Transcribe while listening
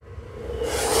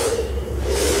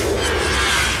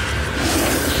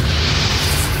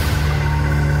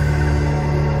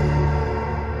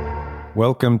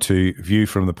Welcome to View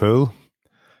from the Pool.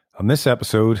 On this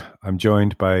episode, I'm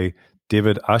joined by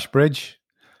David Ashbridge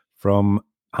from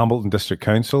Hambleton District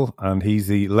Council, and he's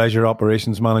the Leisure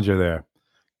Operations Manager there.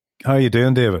 How are you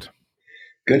doing, David?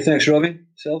 Good, thanks, Robbie.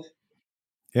 Self?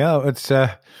 Yeah, it's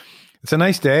a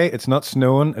nice day. It's not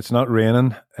snowing. It's not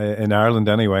raining in Ireland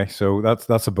anyway, so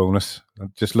that's a bonus.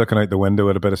 I'm just looking out the window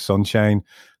at a bit of sunshine, a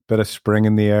bit of spring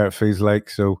in the air, it feels like.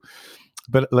 So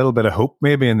a little bit of hope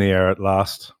maybe in the air at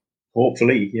last.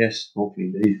 Hopefully, yes.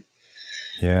 Hopefully, indeed.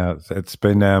 Yeah, it's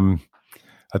been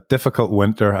a difficult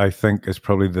winter, I think, is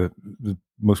probably the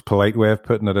most polite way of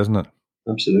putting it, isn't it?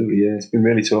 Absolutely, yeah. It's been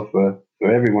really tough for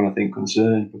everyone, I think,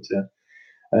 concerned.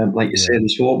 But like you say,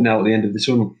 there's hope now at the end of the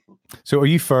tunnel. So are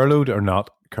you furloughed or not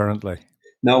currently?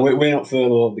 No, we're not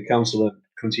furloughed. The council are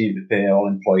continuing to pay all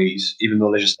employees, even though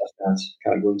leisure staff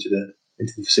can't go into the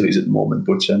facilities at the moment.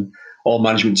 But all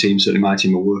management teams, certainly my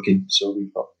team, are working, so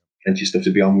we've got plenty of stuff to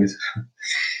be on with.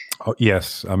 Oh,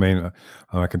 yes, I mean,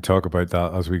 I can talk about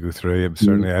that as we go through.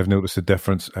 Certainly, I've noticed a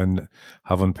difference in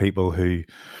having people who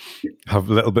have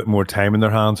a little bit more time in their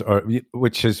hands, or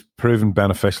which has proven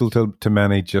beneficial to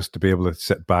many, just to be able to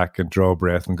sit back and draw a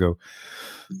breath and go,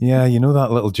 yeah, you know,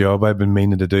 that little job I've been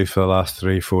meaning to do for the last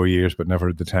 3-4 years, but never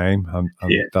had the time. And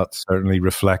that's certainly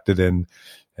reflected in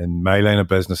my line of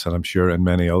business, and I'm sure in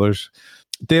many others.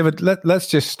 David, let's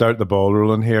just start the ball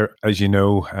rolling here. As you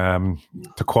know,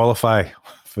 to qualify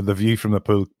for the View from the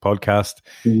Pool podcast,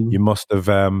 you must have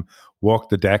walked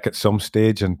the deck at some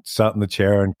stage and sat in the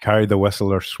chair and carried the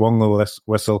whistle or swung the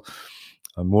whistle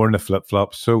and worn the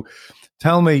flip-flops. So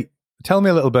tell me a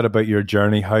little bit about your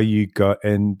journey, how you got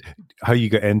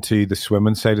into the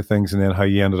swimming side of things, and then how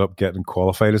you ended up getting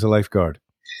qualified as a lifeguard.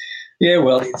 Yeah,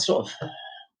 well, it's sort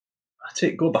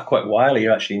of, go back quite a while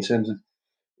here, actually, in terms of,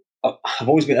 I've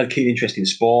always had a keen interest in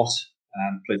sport.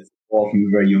 Played football from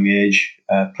a very young age,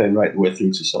 playing right the way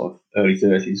through to sort of early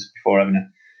 30s before having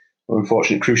an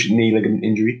unfortunate cruciate knee ligament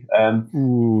injury.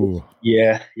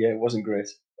 Yeah, it wasn't great.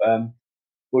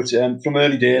 But from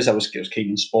early days, I was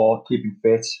keen in sport, keeping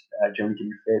fit, generally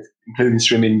keeping fit, including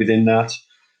swimming within that.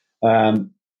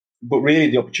 But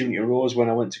really, the opportunity arose when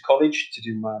I went to college to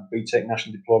do my BTEC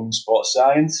National Diploma in Sports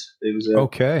Science. There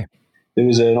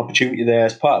was an opportunity there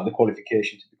as part of the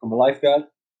qualification to become a lifeguard.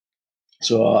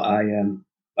 So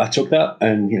I took that,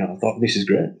 and I thought, this is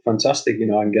great, fantastic. I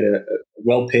can get a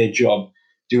well-paid job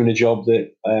doing a job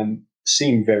that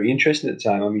seemed very interesting at the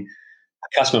time. I mean, I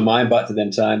cast my mind back to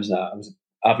them times now. I was an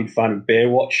avid fan of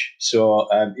Baywatch, so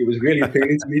it was really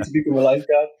appealing to me to become a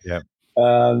lifeguard. Yeah.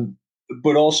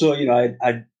 But also, I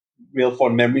had real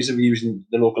fond memories of using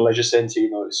the local leisure centre.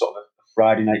 It's sort of a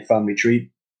Friday night family treat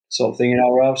sort of thing in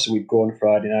our house. So we'd go on a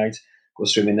Friday night, go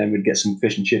swimming, then we'd get some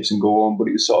fish and chips and go home. But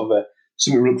it was sort of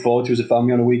something we look forward to as a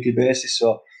family on a weekly basis.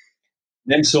 So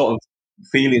them sort of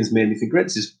feelings made me think, great,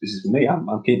 this is for me. I'm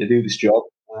keen to do this job,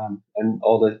 and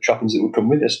all the trappings that would come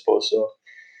with it, I suppose.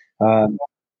 So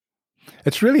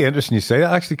it's really interesting you say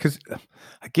that, actually, because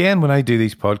again, when I do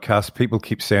these podcasts, people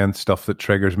keep saying stuff that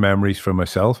triggers memories for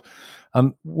myself.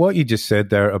 And what you just said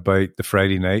there about the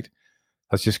Friday night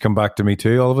has just come back to me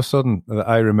too. All of a sudden,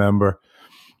 I remember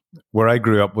where I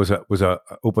grew up was a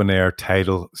open air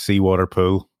tidal seawater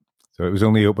pool, so it was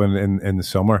only open in the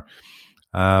summer.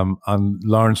 And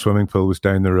Lauren swimming pool was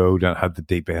down the road, and it had the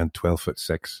deep end,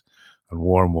 12'6", and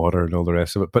warm water and all the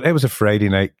rest of it. But it was a Friday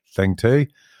night thing too,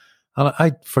 and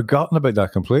I'd forgotten about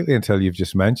that completely until you've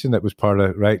just mentioned it was part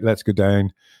of, right, let's go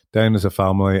down as a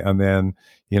family. And then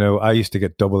I used to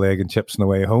get double egg and chips on the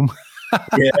way home.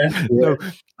 Yeah. So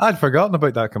I'd forgotten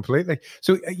about that completely.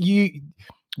 So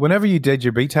whenever you did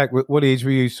your BTEC, what age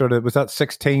were you sort of, was that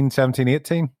 16, 17,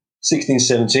 18? 16,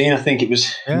 17, I think it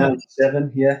was.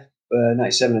 97,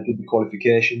 97, I did the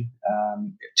qualification.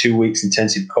 2 weeks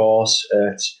intensive course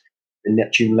at the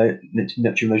Neptune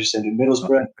Leisure Centre in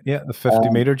Middlesbrough. Yeah, the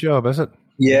 50-metre job, is it?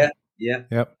 Yeah.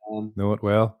 Yep, know it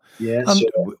well. Yeah.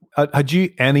 And had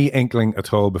you any inkling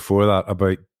at all before that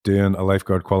about doing a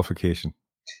lifeguard qualification?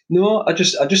 No, I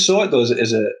just saw it though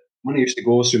as when I used to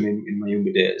go swimming in my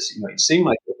younger days. It seemed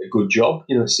like a good job.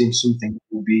 It seemed something I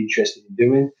would be interested in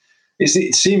doing.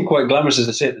 It seemed quite glamorous, as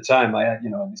I say at the time. I had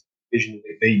this vision of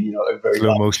it being a very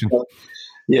slow motion.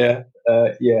 Yeah.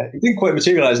 It didn't quite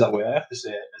materialise that way, I have to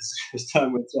say, as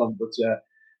time went on. But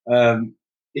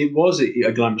it was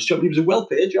a glamorous job. It was a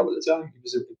well-paid job at the time. It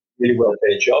was a really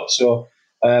well-paid job. So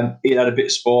it had a bit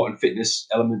of sport and fitness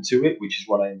element to it, which is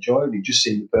what I enjoyed. It just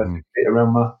seemed the perfect fit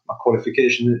around my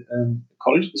qualification at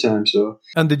college at the time. So,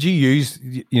 and did you use,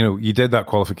 you did that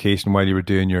qualification while you were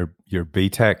doing your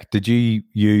BTEC. Did you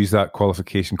use that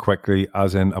qualification quickly,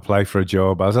 as in apply for a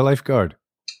job as a lifeguard?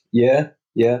 Yeah.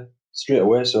 straight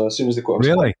away. So as soon as they cut us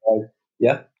Really?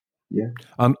 yeah.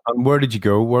 And where did you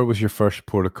go? Where was your first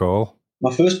port of call?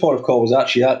 My first port of call was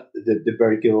actually at the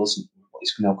Berry Girls, what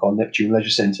is now called Neptune Leisure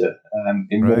Centre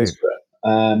in Right.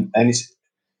 Middlesbrough, and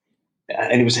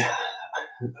it was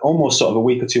almost sort of a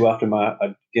week or two after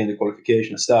I gained the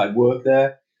qualification. I started work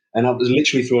there, and I was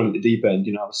literally thrown at the deep end.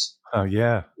 I was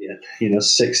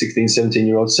 16,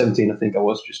 17-year-old, 17 I think I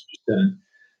was just turned.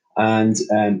 And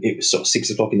it was sort of 6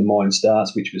 o'clock in the morning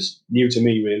starts, which was new to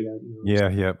me, really.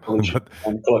 Yeah.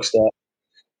 And clock start.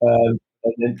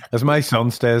 And then, as my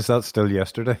son says, that's still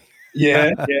yesterday.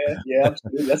 yeah,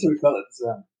 absolutely. That's what we felt at the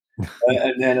time.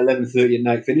 And then 11:30 at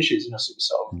night finishes, so it's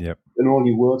sort of an all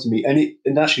new world to me.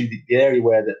 And actually, the area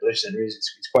where the Leisure Centre is,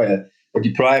 it's quite a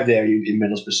deprived area in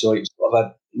Middlesbrough, so it sort of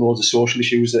had loads of social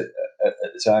issues at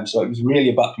the time. So it was really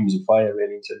a baptism of fire,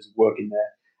 really, in terms of working there.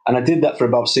 And I did that for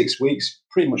about 6 weeks,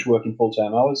 pretty much working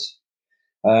full-time hours,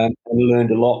 and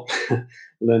learned a lot.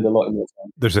 Learned a lot in that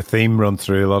time. There's a theme run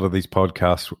through a lot of these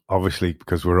podcasts, obviously,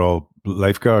 because we're all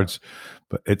lifeguards,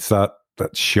 but it's that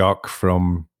shock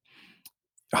from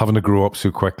having to grow up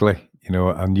so quickly,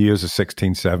 and you as a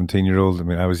 16, 17-year-old, I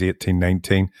mean, I was 18,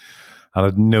 19, I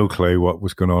had no clue what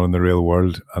was going on in the real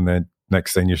world. And then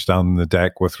next thing you're standing on the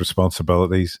deck with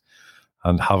responsibilities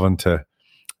and having to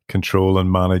control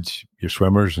and manage your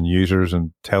swimmers and users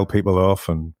and tell people off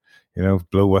and,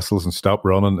 blow whistles and stop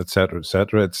running, et cetera, et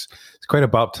cetera. It's quite a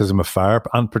baptism of fire.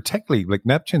 And particularly, like,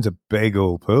 Neptune's a big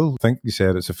old pool. I think you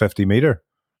said it's a 50 metre.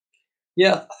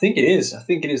 Yeah, I think it is.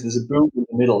 There's a boom in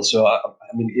the middle. So, I'm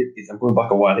going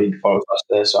back a while here before I was last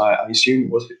there. So I assume it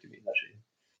was 50 metres, actually.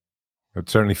 It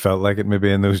certainly felt like it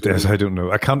maybe in those days. I don't know.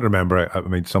 I can't remember. I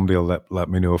mean, somebody will let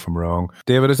me know if I'm wrong.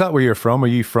 David, is that where you're from? Are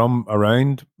you from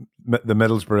around the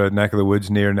Middlesbrough neck of the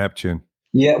woods near Neptune?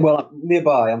 Yeah, well,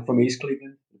 nearby. I'm from East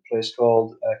Cleveland, a place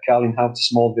called Carlinghouse, a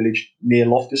small village near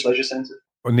Loftus Leisure Centre.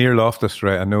 Oh, near Loftus,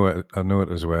 right? I know it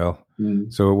as well.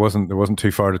 So it wasn't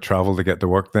too far to travel to get to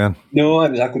work then. No, I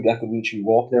could literally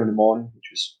walk there in the morning, which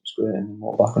was great, and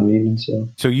walk back in the evening.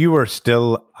 So you were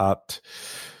still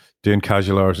doing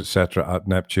casual hours, etc., at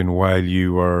Neptune while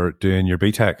you were doing your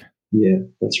BTEC. Yeah,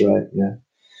 that's right. Yeah,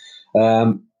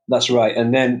 that's right.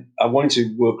 And then I wanted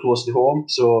to work close to home,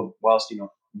 so whilst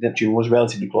Neptune was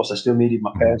relatively close, I still needed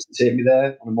my parents to take me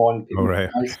there on the morning. Oh, right.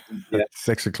 Yeah.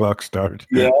 6 o'clock start.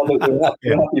 Yeah, they're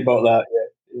happy about that.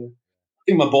 Yeah. I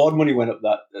think my board money went up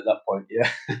at that point. Yeah.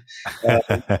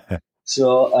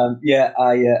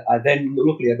 I then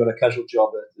luckily I got a casual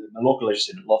job at my local leisure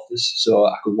centre at Loftus, so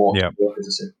I could walk to work, as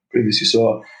I said previously.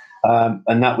 So,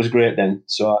 and that was great then.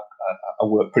 So I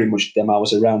worked pretty much them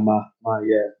hours around my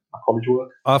college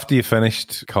work. After you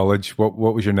finished college, what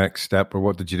was your next step, or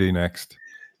what did you do next?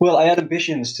 Well, I had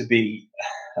ambitions to be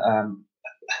a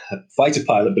fighter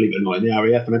pilot, believe it or not, in the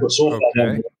RAF, and I got so far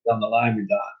down the line with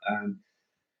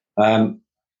that.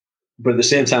 But at the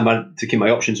same time, to keep my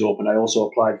options open, I also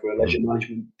applied for a leisure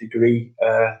management degree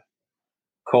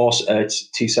course at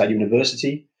Teesside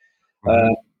University.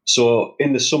 So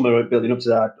in the summer, building up to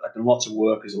that, I'd done lots of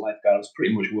work as a lifeguard. I was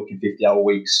pretty much working 50-hour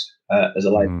weeks as a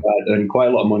lifeguard, earning quite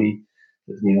a lot of money.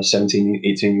 17,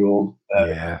 18-year-old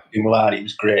young lad. It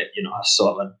was great. I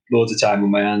sort of had loads of time on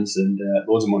my hands and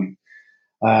loads of money.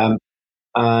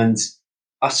 And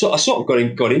I sort of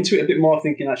got into it a bit more,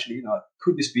 thinking, actually,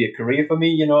 could this be a career for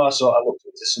me? I looked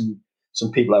into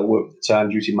some people I worked with at the time,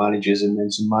 duty managers, and then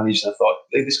some managers. And I thought,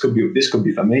 hey, this could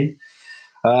be for me.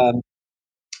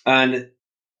 And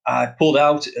I pulled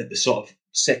out at the sort of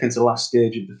second to last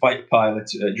stage of the fighter pilot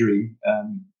dream.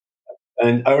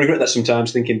 And I regret that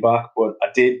sometimes, thinking back, but I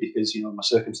did, because my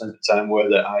circumstances at the time were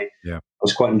that I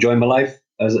was quite enjoying my life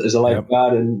as a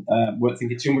lifeguard, and weren't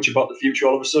thinking too much about the future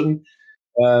all of a sudden.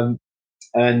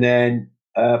 And then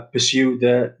pursued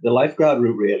the lifeguard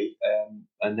route, really.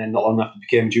 And then not long after I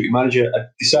became duty manager, I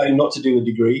decided not to do a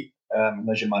degree in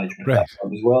leisure management at that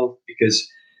time as well, because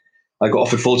I got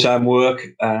offered full-time work,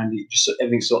 and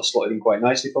everything sort of slotted in quite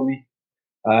nicely for me.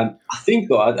 I think,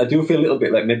 though, I do feel a little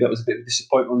bit like maybe that was a bit of a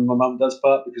disappointment on my mum and dad's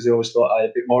part, because they always thought I had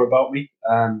a bit more about me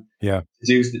to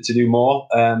do more.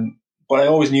 But I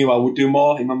always knew I would do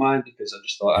more in my mind, because I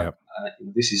just thought,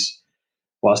 this is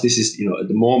at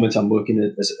the moment I'm working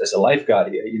as a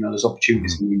lifeguard here. There's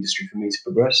opportunities in the industry for me to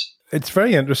progress. It's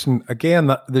very interesting. Again,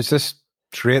 that there's this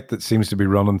trait that seems to be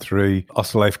running through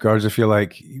us lifeguards, if you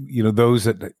like. Those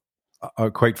that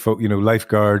are quite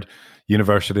lifeguard,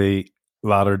 university,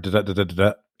 ladder,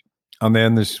 and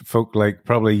then there's folk like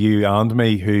probably you and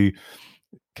me who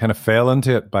kind of fell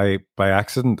into it by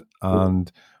accident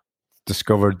and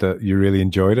discovered that you really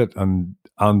enjoyed it, and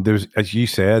there's, as you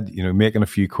said, making a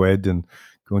few quid and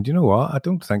going, do you know what? I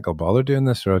don't think I'll bother doing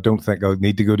this, or I don't think I'll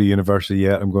need to go to university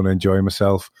yet. I'm going to enjoy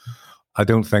myself. I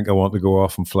don't think I want to go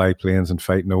off and fly planes and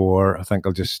fight in a war. I think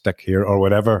I'll just stick here, or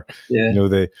whatever,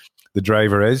 the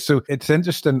driver is. So it's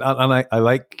interesting. And I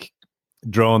like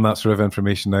drawing that sort of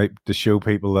information out to show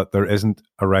people that there isn't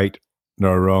a right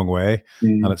nor a wrong way.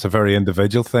 And it's a very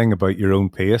individual thing about your own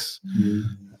pace.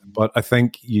 But I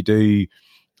think you do.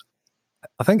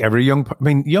 I think every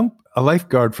a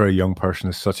lifeguard for a young person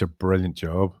is such a brilliant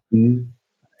job.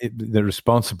 The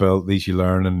responsibilities you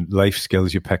learn and life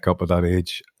skills you pick up at that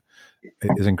age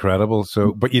is incredible.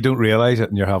 So, but you don't realize it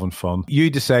and you're having fun. You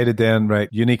decided then, right,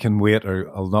 uni can wait, or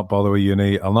I'll not bother with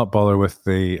uni. I'll not bother with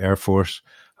the Air Force.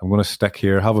 I'm going to stick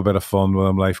here, have a bit of fun while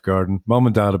I'm lifeguarding. Mum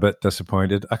and dad a bit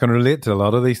disappointed. I can relate to a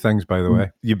lot of these things, by the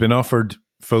way. You've been offered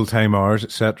full-time hours,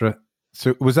 etc.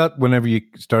 So was that whenever you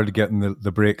started getting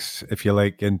the breaks, if you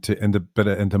like,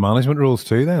 into management roles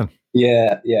too then?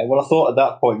 Yeah. Well, I thought at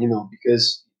that point,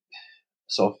 because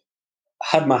sort of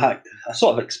I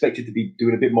sort of expected to be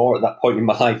doing a bit more at that point in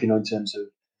my life, in terms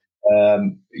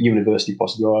of university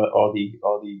possibly, or the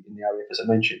in the RAF, as I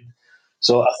mentioned.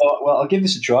 So I thought, well, I'll give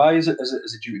this a try as a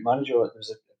duty manager. There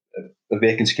was a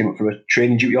vacancy came up for a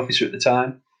training duty officer at the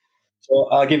time. So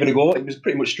I'll give it a go. It was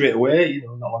pretty much straight away,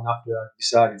 not long after I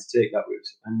decided to take that route.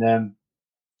 And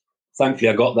thankfully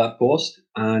I got that post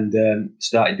and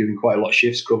started doing quite a lot of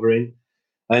shifts covering.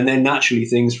 And then naturally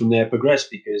things from there progressed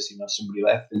because, somebody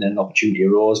left and then an opportunity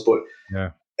arose. But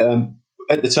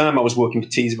at the time I was working for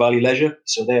Tees Valley Leisure.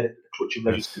 So they had a clutch of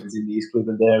leisure centres in the East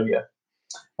Cleveland area.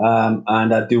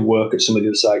 And I do work at some of the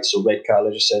other sites, so Redcar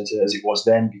Leisure Centre as it was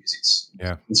then, because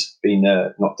it's been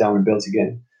knocked down and built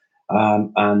again.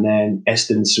 And then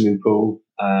Eston Swimming Pool,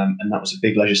 and that was a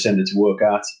big leisure centre to work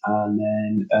at. And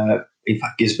then, in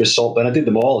fact, Gisborne Saltburn. I did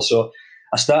them all. So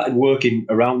I started working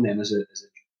around them as a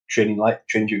training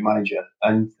duty manager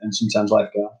and sometimes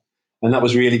lifeguard. And that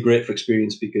was really great for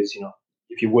experience because,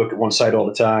 if you work at one site all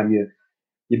the time,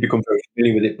 you become very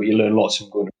familiar with it, but you learn lots from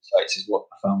going to sites is what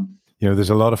I found. There's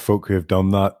a lot of folk who have done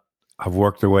that, have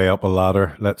worked their way up a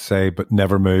ladder, let's say, but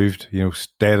never moved,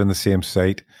 stayed in the same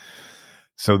site.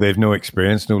 So they've no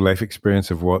experience, no life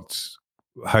experience of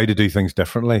how to do things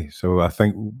differently. So I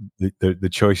think the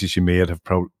choices you made have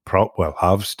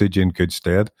have stood you in good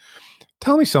stead.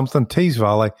 Tell me something, Tees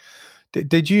Valley.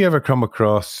 Did you ever come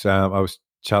across, I was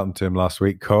chatting to him last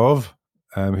week, Cov,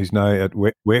 who's now at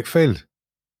Wakefield?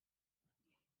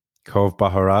 Cov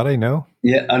Baharati, no?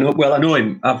 Yeah, I know. Well, I know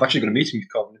him. I've actually got a meeting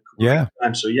with Cov. Yeah.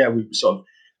 So yeah, we've sort of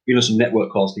been on some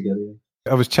network calls together.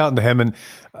 I was chatting to him and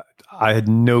I had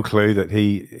no clue that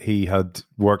he had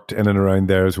worked in and around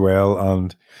there as well.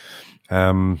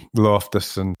 And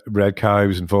Loftus and Redcar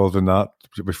was involved in that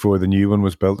before the new one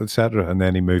was built, etc. And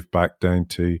then he moved back down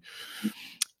the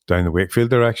Wakefield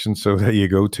direction. So there you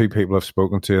go. Two people I've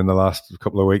spoken to in the last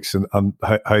couple of weeks, and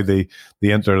how they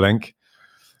interlink,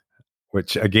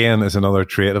 which again is another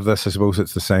trait of this. I suppose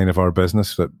it's the sign of our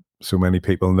business that so many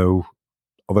people know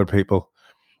other people,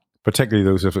 particularly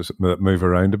those of us that move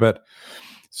around a bit.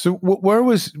 So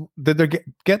did there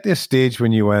get to a stage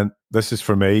when you went, this is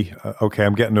for me, okay,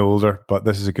 I'm getting older, but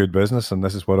this is a good business and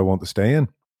this is what I want to stay in?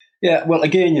 Yeah, well,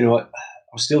 again, I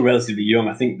was still relatively young.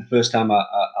 I think the first time I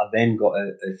then got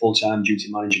a full-time duty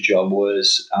manager job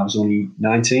was I was only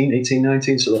 18,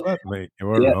 19. So you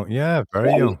were young. Yeah,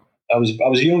 very young. I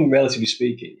was young, relatively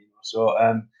speaking. So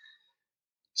and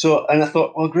I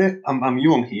thought, well, great, I'm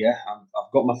young here.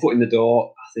 I've got my foot in the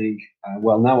door. I think,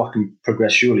 well, now I can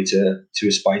progress surely to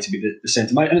aspire to be the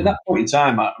centre manager. And at that point in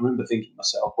time, I remember thinking to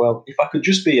myself, well, if I could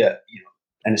just be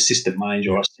an assistant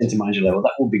manager or a centre manager level,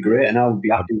 that would be great, and I would be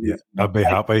happy. I'd be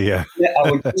happy, yeah. Yeah,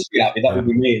 I would just be happy. That would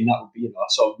be me, and that would be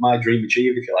sort of my dream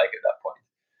achieved, if you like, at that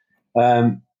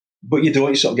point. But you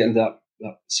sort of get into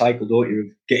that cycle, don't you, of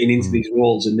getting into these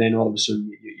roles, and then all of a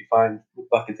sudden you look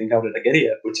back and think, how did I get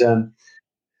here?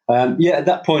 But yeah, at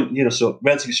that point, so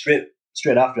relatively straight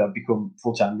after I'd become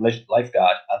full-time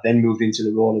lifeguard, I then moved into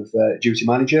the role of duty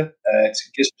manager at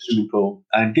Gisborne Swimming Pool.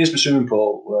 And Gisborne Swimming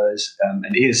Pool was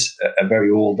and is a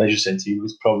very old leisure centre. It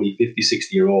was probably 50,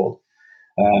 60-year-old.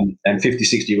 And 50,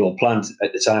 60-year-old plant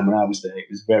at the time when I was there. It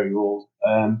was very old.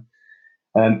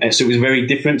 And so it was very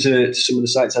different to some of the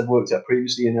sites I'd worked at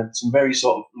previously, and had some very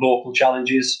sort of local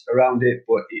challenges around it,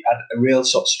 but it had a real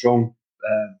sort of strong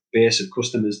base of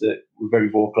customers that were very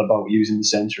vocal about using the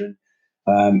centre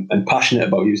and passionate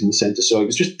about using the centre. So it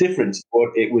was just different, but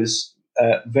it was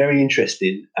very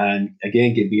interesting, and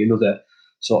again gave me another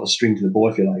sort of string to the bow,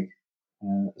 if you like,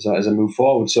 as I move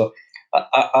forward. So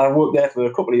I worked there for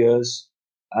a couple of years,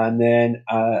 and then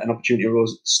an opportunity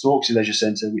arose at Stokesay Leisure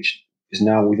Centre, which is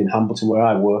now within Hambleton, where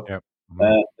I work. Yep.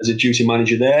 as a duty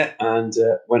manager there, and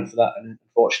went for that. And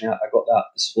unfortunately, I got that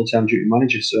as full-time duty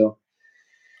manager. So,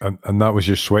 and that was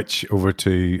your switch over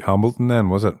to Hambleton, then,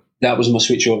 was it? That was my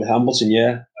switch over to Hambleton,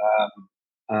 yeah.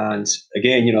 And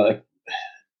again,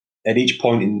 at each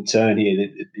point in turn here,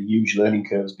 the huge learning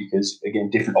curves, because again,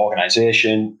 different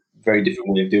organisation, very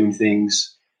different way of doing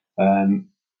things.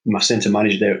 My centre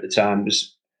manager there at the time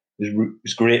was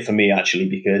great for me, actually,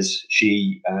 because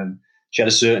she had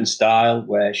a certain style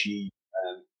where she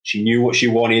knew what she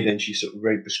wanted, and she's sort of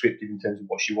very prescriptive in terms of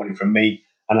what she wanted from me.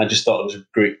 And I just thought it was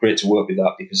great to work with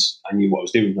that, because I knew what I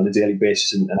was doing on a daily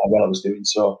basis and how well I was doing.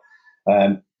 So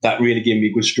that really gave me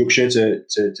a good structure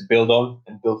to build on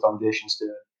and build foundations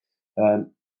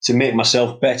to make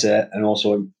myself better, and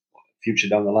also in future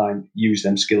down the line use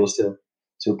them skills to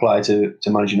apply to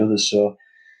managing others. So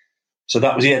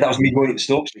that was me going into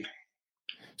Stokesley.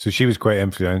 So she was quite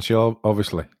influential,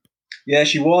 obviously. Yeah,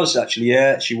 she was actually.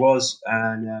 Yeah, she was,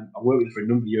 and I worked with her for a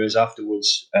number of years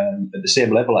afterwards, at the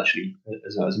same level actually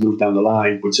as I moved down the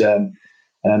line. But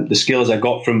the skills I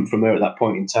got from her at that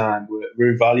point in time were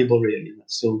invaluable, really, and I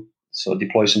still sort of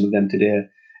deploy some of them today.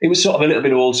 It was sort of a little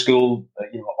bit old school,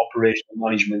 operational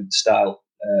management style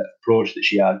approach that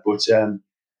she had, but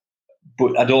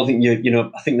I don't think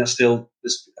I think there's a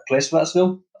place for that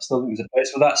still. I still think there's a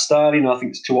place for that style. I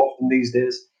think it's too often these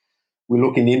days we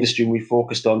look in the industry and we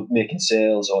focused on making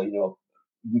sales, or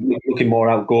looking more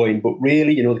outgoing. But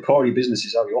really, the core of your business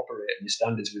is how you operate and your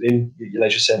standards within your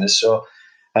leisure centres. So,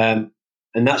 and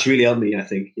that's really helped me, I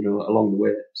think, along the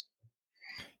way.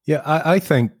 Yeah, I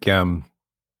think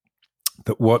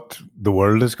that what the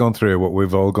world has gone through, what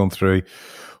we've all gone through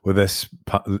with this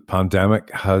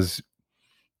pandemic, has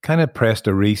kind of pressed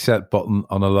a reset button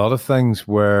on a lot of things.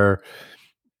 Where,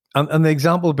 and the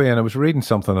example being, I was reading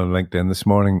something on LinkedIn this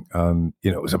morning, and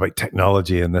it was about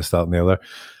technology and this, that, and the other,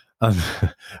 and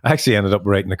I actually ended up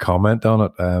writing a comment on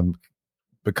it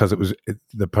because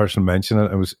the person mentioned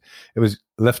it. It was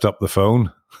lift up the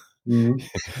phone. Mm-hmm.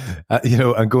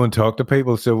 And go and talk to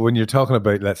people. So when you're talking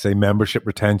about, let's say, membership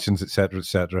retentions, et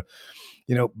cetera,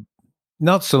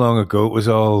 not so long ago it was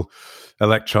all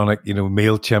electronic,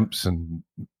 MailChimps and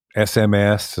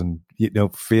SMS and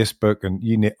Facebook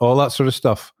and all that sort of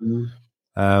stuff.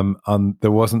 Mm-hmm. And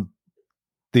there wasn't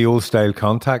the old style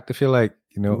contact, if you like.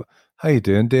 How you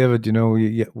doing, David?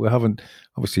 We haven't,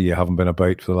 obviously you haven't been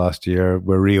about for the last year.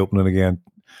 We're reopening again.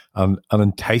 And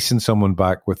enticing someone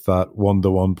back with that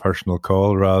one-to-one personal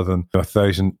call rather than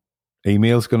 1,000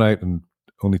 emails going out and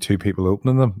only 2 people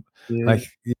opening them. Yeah.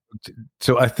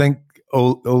 So I think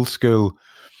old school,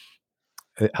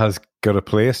 it has got a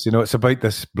place. It's about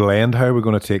this blend, how we're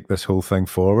going to take this whole thing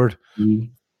forward,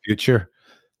 future.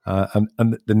 And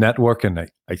the networking,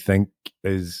 I think,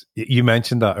 is, you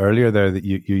mentioned that earlier there, that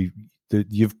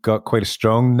you've got quite a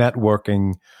strong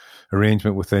networking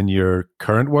arrangement within your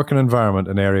current working environment,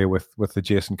 an area with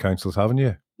adjacent councils, haven't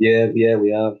you? Yeah, we have.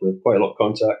 We have quite a lot of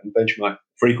contact and benchmark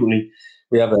frequently.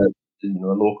 We have a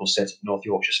local set of North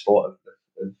Yorkshire Sport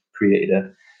have created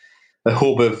a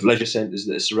hub of leisure centres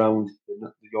that surround the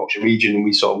Yorkshire region, and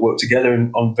we sort of work together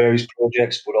on various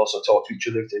projects, but also talk to each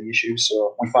other if there are any issues.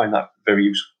 So we find that very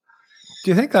useful.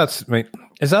 Do you think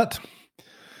is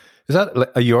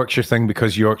that a Yorkshire thing,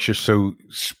 because Yorkshire's so,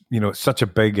 it's such a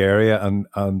big area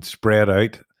and spread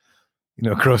out,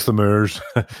 across the moors,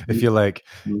 if you like.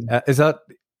 Is that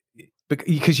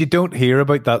because you don't hear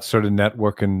about that sort of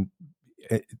networking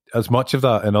as much of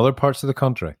that in other parts of the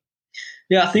country?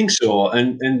 Yeah, I think so.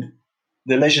 And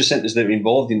the leisure centres that are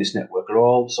involved in this network are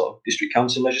all sort of district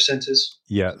council leisure centres.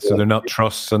 Yeah, so they're not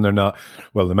trusts, and they're not,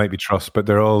 well, they might be trusts, but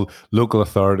they're all local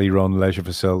authority run leisure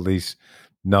facilities,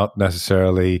 not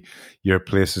necessarily your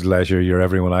Places Leisure, your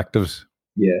Everyone Actives.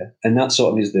 Yeah, and that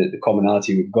sort of is the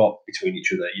commonality we've got between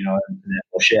each other, and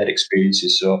shared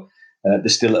experiences. So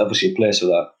there's still obviously a place for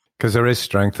that. Because there is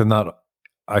strength in that,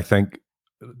 I think,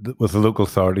 with the local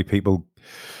authority people.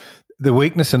 The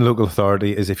weakness in local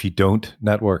authority is if you don't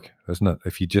network, isn't it?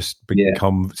 If you just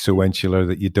become so insular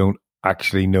that you don't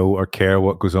actually know or care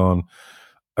what goes on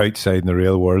outside in the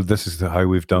real world. This is how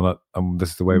we've done it, and this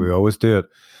is the way we always do it.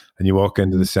 And you walk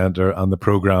into the centre and the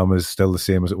programme is still the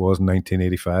same as it was in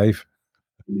 1985.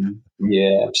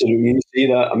 Yeah, absolutely. You see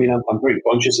that. I mean, I'm very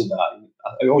conscious of that.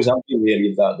 I always have been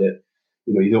really of that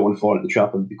you don't want to fall into the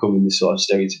trap of becoming this sort of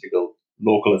stereotypical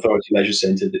local authority leisure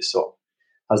centre that sort of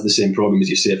has the same programme as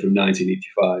you say from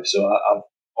 1985. So I've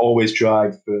always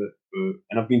tried for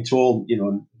and I've been told,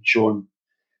 and shown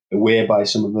the way by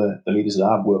some of the leaders that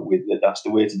I've worked with, that that's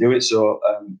the way to do it. So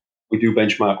we do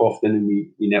benchmark often, and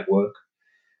we network.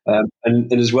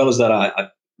 And as well as that, I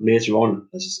later on,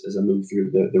 as I moved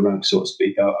through the ranks, so to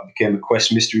speak, I became a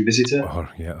Quest mystery visitor. Oh,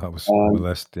 yeah, that was on the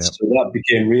list. Yeah. So that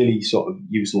became really sort of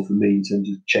useful for me in terms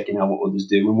of checking out what others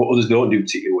do and what others don't do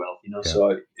particularly well. Yeah. So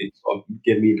it sort of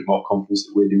gave me a bit more confidence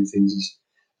that we're doing things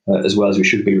as well as we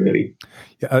should be, really.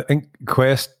 Yeah, I think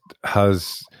Quest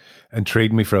has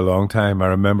intrigued me for a long time. I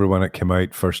remember when it came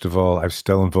out, first of all, I was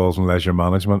still involved in leisure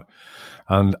management.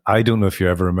 And I don't know if you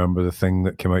ever remember the thing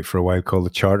that came out for a while called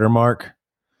the Charter Mark.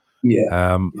 Yeah.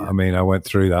 I mean, I went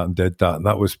through that and did that, and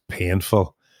that was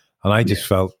painful. And I just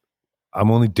felt, we're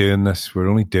only doing this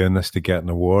to get an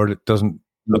award.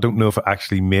 I don't know if it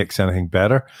actually makes anything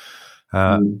better.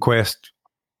 Quest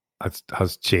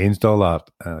has changed all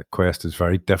that. Quest is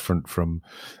very different from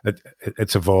it.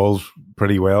 It's evolved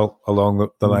pretty well along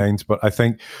the lines. But I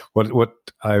think what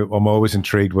I'm always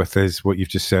intrigued with is what you've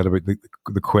just said about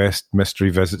the Quest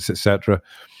mystery visits, etc.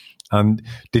 And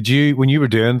did you, when you were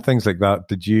doing things like that,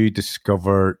 did you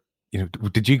discover?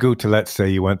 Did you go to, let's say,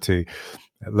 you went to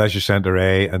Leisure Centre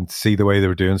A and see the way they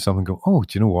were doing something? Go, oh,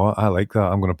 do you know what? I like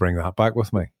that. I'm going to bring that back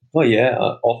with me. Well, yeah,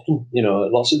 often.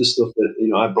 Lots of the stuff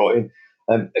that I brought in.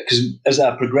 Because as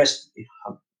I progressed,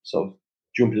 I'm sort of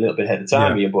jumping a little bit ahead of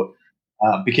time here, but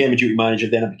I became a duty manager,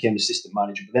 then I became assistant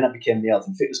manager, but then I became the health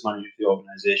and fitness manager for the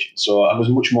organisation. So I was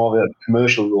much more of a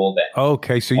commercial role then.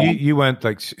 Okay, so you went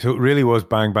so it really was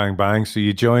bang, bang, bang. So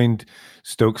you joined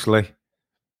Stokesley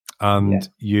and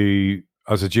you,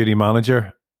 as a duty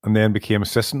manager, and then became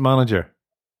assistant manager.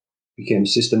 Became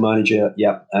assistant manager,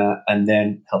 and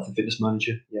then health and fitness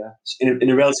manager, in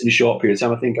a relatively short period of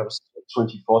time. I think I was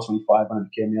 24, 25 when I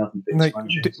became the health and fitness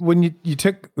manager. When you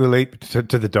took the leap to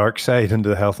the dark side into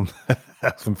the health and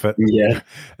fitness,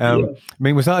 I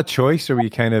mean, was that a choice, or were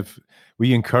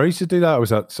you encouraged to do that, or was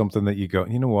that something that you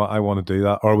got, you know what, I want to do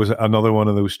that, or was it another one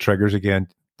of those triggers again?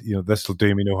 This will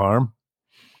do me no harm.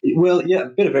 Well, yeah, a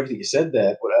bit of everything you said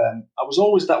there, but I was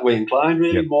always that way inclined,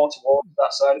 really, more towards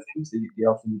that side of things, the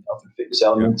health and fitness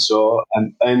element. So,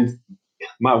 and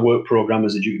my work program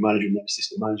as a duty manager and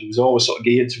assistant manager was always sort of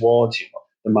geared towards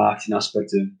the marketing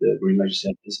aspect of the marine leisure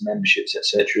centres, memberships,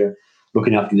 etc.,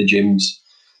 looking after the gyms.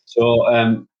 So,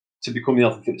 to become the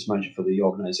health and fitness manager for the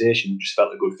organisation just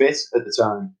felt a good fit at the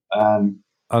time.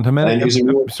 And how many?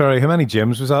 How many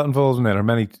gyms was that involved in? Or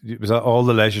was that all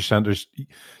the leisure centres?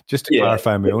 Just to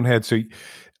clarify in my own head, so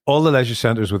all the leisure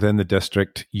centres within the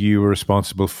district, you were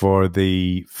responsible for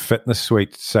the fitness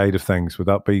suite side of things. Would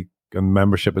that be and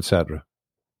membership, etc.?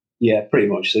 Yeah, pretty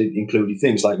much. So including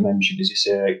things like membership, as you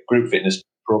say, group fitness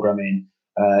programming,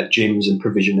 gyms and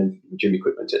provision of gym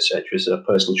equipment, etc. So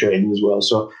personal training as well.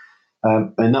 So,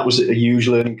 and that was a huge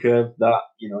learning curve. That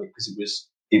because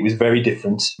it was very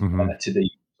different to the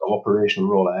operational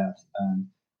role I had.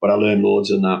 But I learned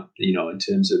loads on that, in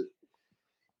terms of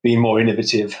being more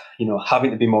innovative,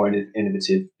 having to be more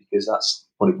innovative, because that's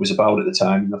what it was about at the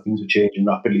time. Things were changing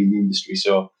rapidly in the industry.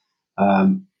 So,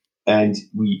 and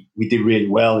we did really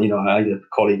well. I had a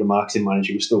colleague, a marketing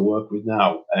manager, we still work with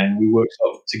now, and we worked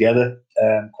together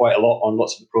quite a lot on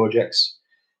lots of the projects.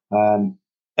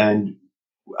 And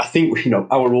I think,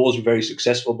 our roles were very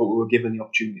successful, but we were given the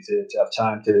opportunity to have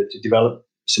time to develop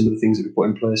some of the things that we put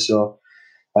in place. So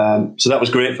that was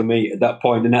great for me at that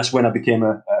point. And that's when I became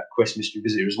a Quest mystery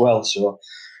visitor as well. So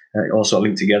it all sort of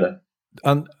linked together.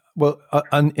 And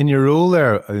in your role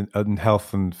there in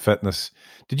health and fitness,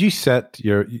 did you set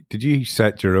your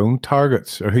own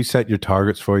targets, or who set your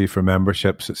targets for you for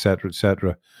memberships, et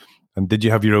cetera, and did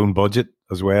you have your own budget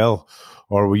as well,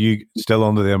 or were you still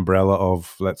under the umbrella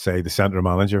of, let's say, the centre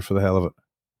manager for the hell of it?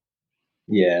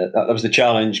 Yeah, that was the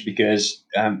challenge, because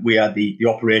we had the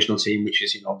operational team, which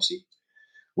is obviously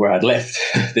where I'd left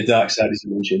the dark side, as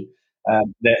you mentioned.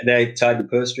 They tied the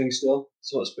purse string still,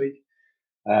 so to speak.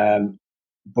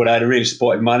 But I had a really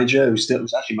supportive manager who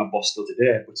was actually my boss still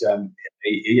today. But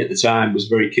he at the time was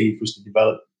very keen for us to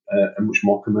develop a much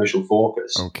more commercial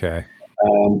focus. Okay.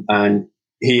 And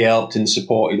he helped and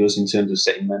supported us in terms of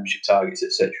setting membership targets,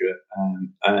 etc.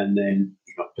 And then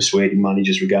persuading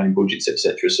managers regarding budgets,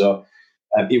 etc. So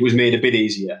it was made a bit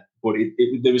easier, but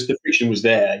there was the friction was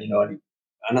there,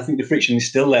 and I think the friction is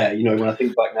still there. When I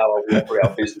think back now, we operate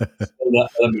our business, still that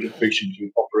element of friction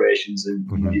between operations and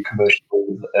your commercial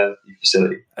your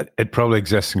facility. It probably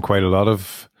exists in quite a lot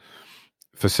of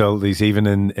facilities, even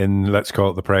in let's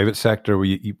call it the private sector, where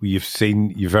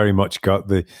you very much got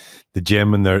the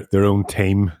gym and their own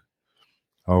team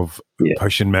of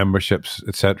pushing memberships,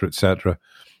 etc.,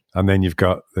 and then you've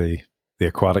got the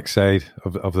aquatic side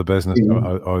of the business,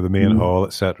 or the main hall,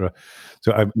 etc.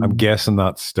 So I'm guessing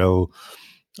that's still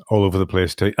all over the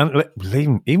place too. And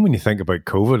even when you think about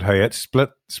COVID, how it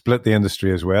split the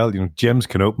industry as well. Gyms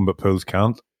can open but pools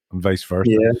can't. and vice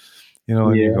versa. Yeah.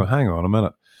 And you go, hang on a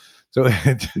minute. So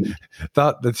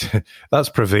that's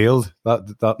prevailed,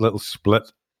 that little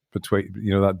split between,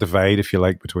 that divide, if you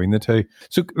like, between the two.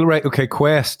 So, right, okay,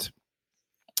 Quest.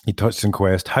 You touched on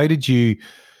Quest. How did you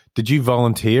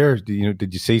volunteer?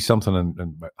 Did you see something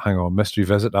and hang on, mystery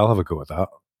visit? I'll have a go at that.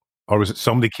 Or was it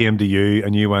somebody came to you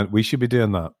and you went, we should be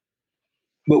doing that?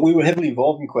 But we were heavily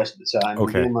involved in Quest at the time.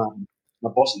 Okay. My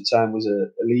boss at the time was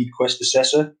a lead Quest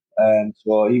assessor.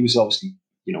 So he was obviously,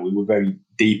 we were very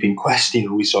deep in Quest.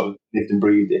 We sort of lived and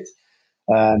breathed it.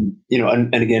 And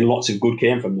again, lots of good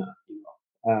came from that.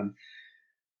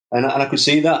 And I could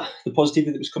see that, the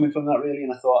positivity that was coming from that, really.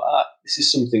 And I thought, this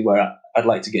is something where I'd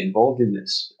like to get involved in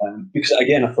this. Because,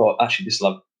 again, I thought, actually, this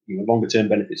will have longer-term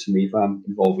benefits for me if I'm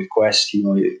involved with Quest.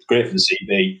 It's great for the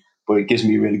CV, but it gives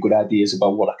me really good ideas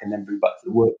about what I can then bring back to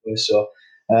the workplace. So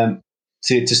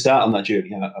to start on that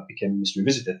journey, I became a mystery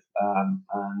visitor. And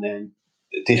then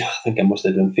I think I must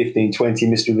have done 15, 20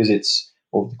 mystery visits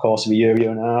over the course of a year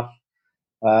and a half.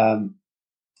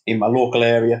 In my local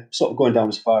area, sort of going down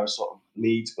as far as sort of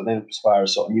Leeds, but then as far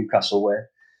as sort of Newcastle way.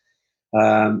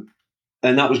 And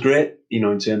that was great,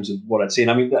 in terms of what I'd seen.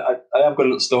 I mean, I have got a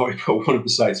little story about one of the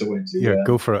sites I went to. Yeah,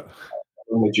 go for it.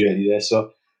 On my journey there.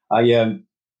 So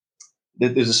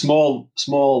there's a small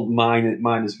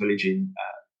miners village in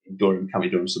Durham, County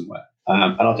Durham somewhere.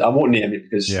 And I won't name it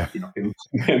because, people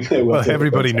well,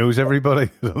 everybody knows everybody.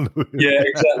 Yeah,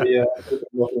 exactly. Yeah.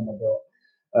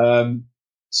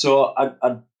 So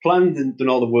I'd planned and done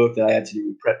all the work that I had to do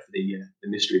in prep for the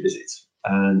mystery visits,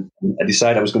 and I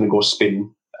decided I was going to go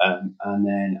spinning, and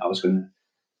then I was going to,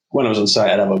 when I was on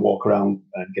site, I'd have a walk around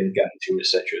and get a guided tour,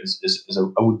 etc., as I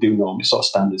would do normally, sort of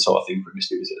standard sort of thing for a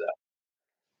mystery visit there.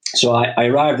 So I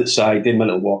arrived at site, did my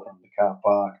little walk around the car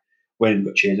park, went and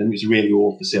got changed, and it was a really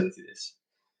old facility, this.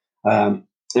 And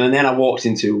then I walked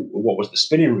into what was the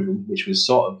spinning room, which was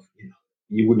sort of,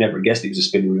 you would never have guessed it was a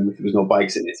spinning room if there was no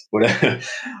bikes in it. But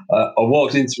I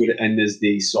walked into it, and there's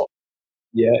there's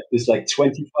like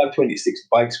 25, 26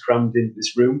 bikes crammed into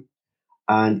this room.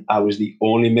 And I was the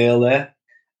only male there.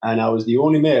 And I was the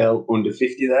only male under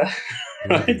 50 there.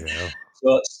 Right? Yeah.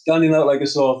 So standing out like a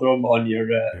sore thumb on your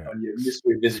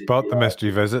mystery visit. Spot the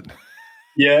mystery visit.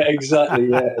 Yeah, exactly.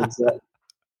 Yeah, exactly.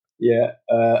 Yeah,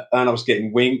 and I was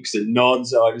getting winks and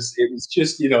nods. It was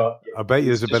just, I bet you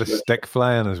there's a bit of stick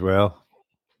flying as well.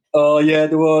 Oh yeah,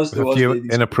 there was. A few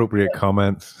inappropriate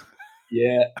comments.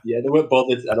 Yeah, they weren't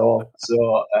bothered at all.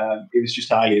 So it was just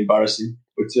highly embarrassing,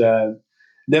 but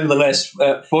nevertheless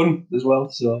fun as well.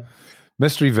 So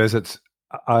mystery visits.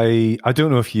 I don't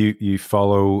know if you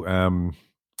follow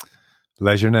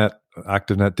LeisureNet,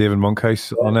 ActiveNet, David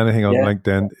Monkhouse on anything on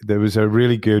LinkedIn. There was a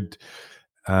really good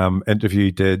interview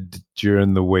he did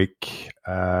during the week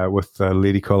with a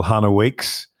lady called Hannah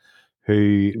Weeks,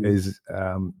 who is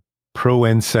Pro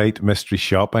Insight Mystery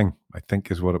Shopping, I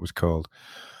think is what it was called.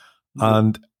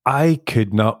 And I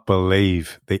could not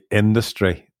believe the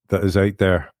industry that is out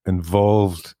there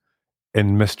involved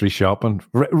in mystery shopping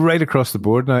right across the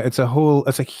board now. It's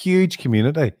a huge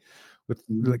community with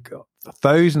like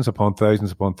thousands upon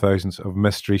thousands upon thousands of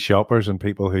mystery shoppers and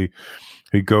people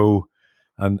who go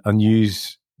and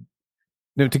use,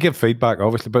 to give feedback,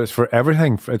 obviously, but it's for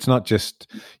everything. It's not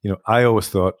just, I always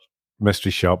thought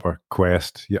mystery shopper,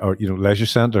 Quest, or, leisure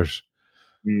centres,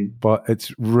 but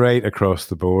it's right across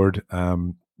the board.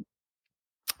 And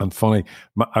funny,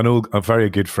 I know a very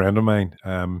good friend of mine,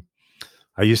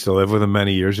 I used to live with him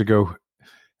many years ago.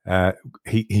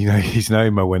 He's now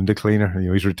my window cleaner.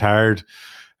 He's retired.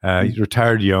 He's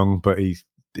retired young, but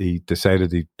he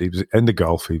decided he was into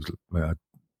golf. He was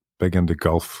big into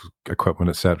golf equipment,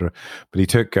 etc. But he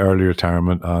took early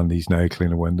retirement, and he's now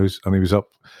cleaning windows. And he was up,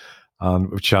 and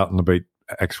we were chatting about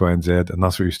X, Y, and Z, and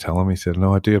that's what he was telling me. He said,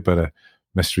 "No, I do a bit of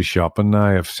mystery shopping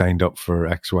now. I've signed up for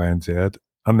X, Y, and Z."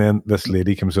 And then this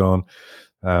lady comes on,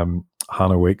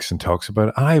 Hannah Weeks, and talks about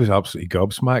it. And I was absolutely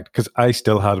gobsmacked because I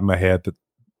still had in my head that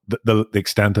the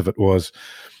extent of it was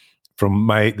from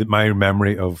my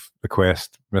memory of the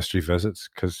Quest mystery visits.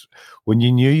 Because when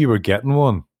you knew you were getting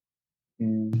one,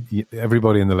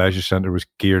 everybody in the leisure centre was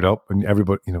geared up, and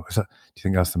everybody, do you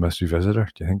think that's the mystery visitor?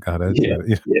 Do you think that is?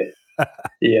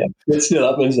 Yeah. It still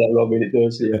happens that, Robin. It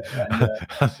does, yeah.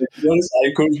 And, to be honest, I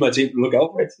encourage my team to look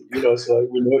out for it, so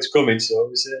we know it's coming. So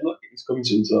we say, look, it's coming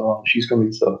soon, so she's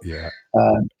coming. So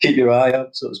keep your eye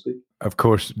out, so to speak. Of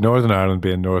course, Northern Ireland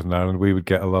being Northern Ireland, we would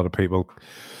get a lot of people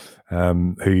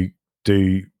who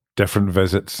do different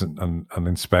visits and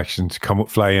inspections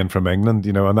fly in from England,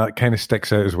 and that kind of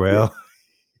sticks out as well.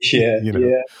 Yeah.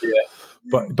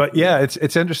 But yeah,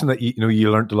 it's interesting that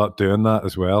you learned a lot doing that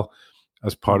as well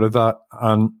as part of that.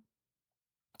 And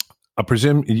I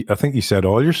presume, I think you said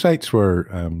all your sites were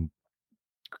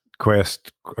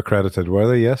Quest accredited, were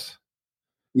they? Yes.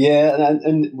 Yeah,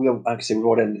 and we, like I say, I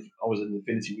was in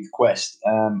affinity with Quest,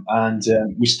 and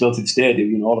we still to this day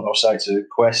do. All of our sites are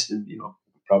Quest, and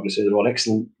probably say they're all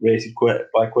excellent rated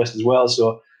by Quest as well.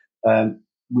 So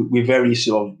we're very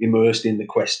sort of immersed in the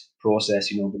Quest process,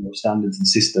 the standards and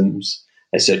systems,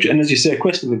 etc. And as you say,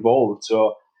 Quest have evolved,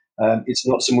 so it's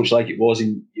not so much like it was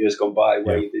in years gone by,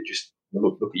 where they just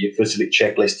look at your facility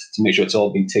checklist to make sure it's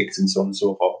all been ticked and so on and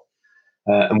so forth.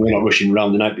 And we're not rushing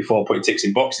around the night before putting ticks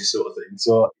in boxes, sort of thing.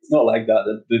 So it's not like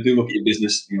that. They do look at your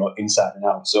business, inside and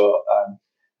out. So,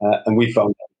 and we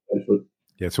found that.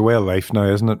 Yeah, it's a way of life now,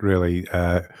 isn't it? Really,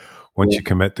 once you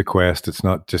commit to Quest, it's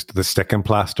not just the sticking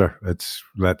plaster. It's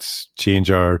let's change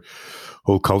our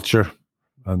whole culture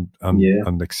and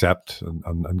accept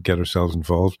and get ourselves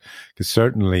involved. Because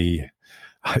certainly,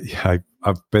 I've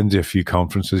been to a few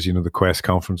conferences, the Quest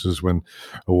conferences when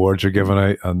awards are given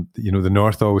out, and the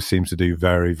North always seems to do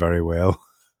very, very well.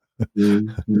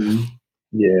 Mm-hmm.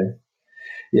 Yeah.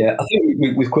 I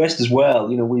think with Quest as well,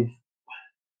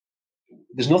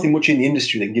 there's nothing much in the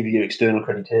industry that can give you external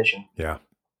accreditation. Yeah.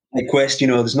 Like Quest,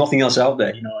 there's nothing else out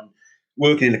there. And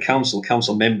working in the council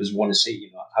members want to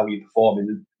see, how you're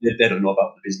performing. They don't know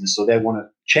about the business, so they want to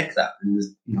check that. And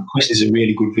Quest is a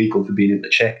really good vehicle for being able to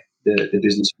check the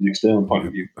business from an external point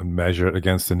of view and measure it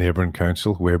against the neighbouring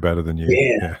council. We're better than you.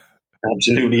 Yeah.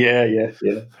 Absolutely. Yeah.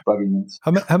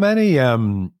 How many?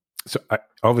 So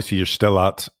obviously you're still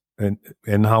in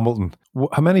Hamilton.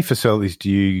 How many facilities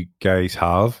do you guys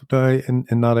have now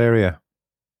in that area?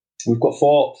 We've got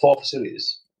four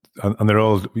facilities, and they're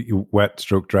all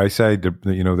wet/dry side. They're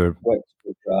wet,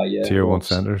 dry, tier 1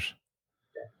 centres.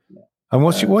 Yeah. And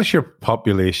what's your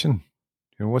population?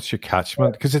 What's your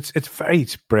catchment? Because it's very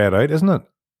spread out, isn't it?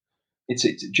 It's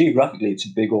geographically, it's a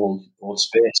big old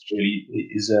space. Really,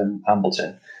 it is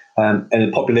Hambleton, and a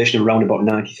population of around about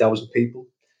 90,000 people.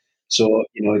 So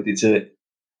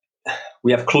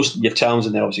we have towns,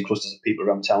 and there obviously clusters of people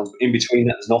around towns. But in between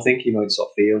that, there's nothing. It's sort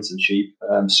of fields and sheep.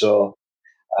 That's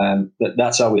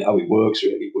how it works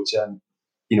really. But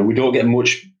we don't get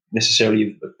much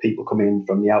necessarily of people coming in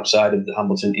from the outside of the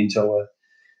Hambleton into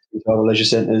our leisure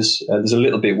centres. There's a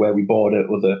little bit where we border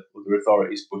other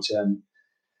authorities, but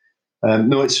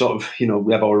no, it's sort of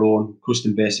we have our own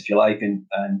custom base, if you like, and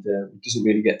it don't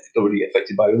really get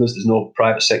affected by others. There's no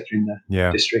private sector in the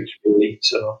district really.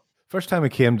 So first time I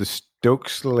came to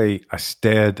Stokesley, I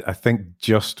stayed, I think,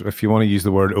 just, if you want to use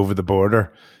the word, over the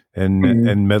border in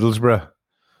Middlesbrough,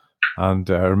 and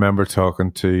I remember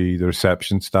talking to the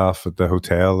reception staff at the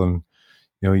hotel, and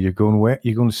you're going where?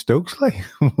 You're going to Stokesley?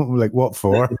 Like, what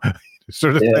for?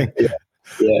 Sort of thing.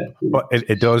 Yeah. But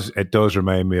it does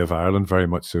remind me of Ireland very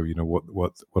much. So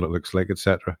what it looks like,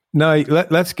 etc. Now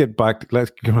let's get back.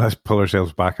 Let's pull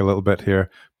ourselves back a little bit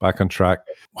here, back on track.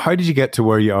 How did you get to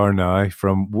where you are now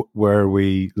from where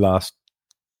we last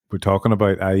were talking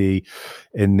about, i.e.,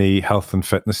 in the health and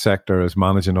fitness sector, as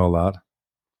managing all that?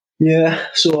 Yeah.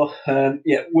 So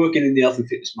working in the health and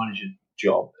fitness management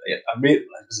job, I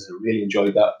really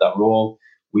enjoyed that role.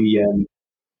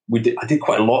 I did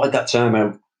quite a lot at that time.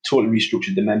 I totally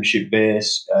restructured the membership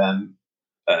base,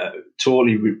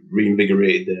 totally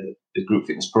reinvigorated the group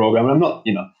fitness program. And I'm not,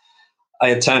 I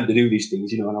had time to do these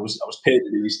things, and I was paid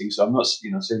to do these things. So I'm not,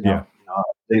 saying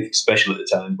anything special at the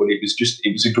time, but it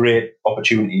was a great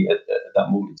opportunity at that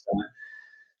moment in time.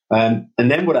 And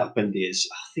then what happened is,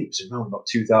 I think it was around about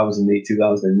 2008,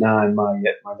 2009, my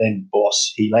then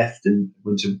boss, he left and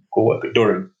went to go work at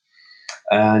Durham.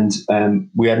 And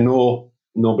we had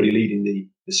nobody leading the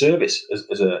service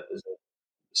as a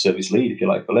service lead, if you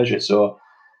like, for leisure. So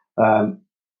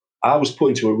I was put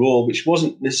into a role which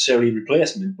wasn't necessarily a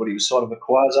replacement, but it was sort of a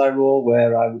quasi role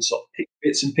where I would sort of pick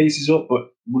bits and pieces up, but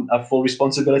wouldn't have full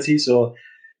responsibility. So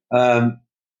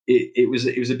it was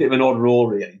a bit of an odd role,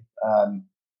 really,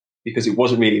 because it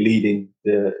wasn't really leading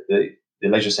the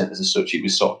leisure centres as such. It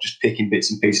was sort of just picking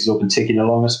bits and pieces up and ticking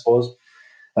along, I suppose.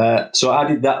 So I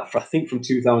did that from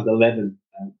 2011.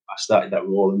 I started that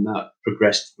role, and that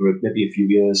progressed for maybe a few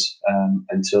years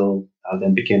until I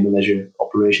then became the leisure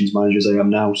operations manager as I am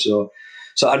now. So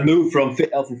I'd moved from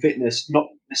health and fitness, not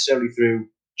necessarily through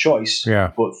choice,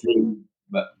 but through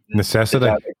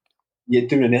necessity.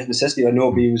 Doing a necessity.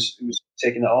 Nobody was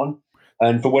taking it on,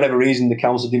 and for whatever reason, the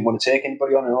council didn't want to take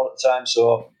anybody on all at the time.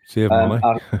 So save money.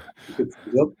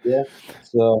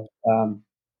 So and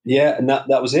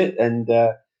that was it. And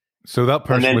so that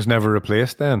person was never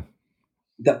replaced then.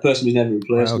 That person was never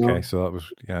replaced. Okay, no. So that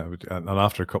was and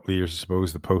after a couple of years, I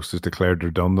suppose the post is declared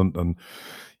redundant, and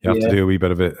you have to do a wee bit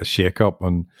of a shake up.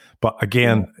 But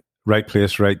again, right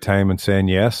place, right time, and saying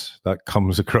yes. That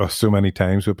comes across so many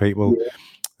times with people.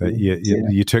 That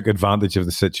you took advantage of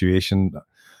the situation,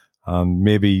 and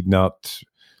maybe not,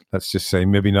 let's just say,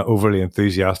 maybe not overly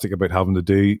enthusiastic about having to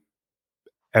do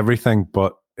everything,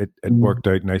 but it worked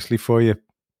out nicely for you.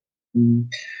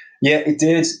 Yeah, it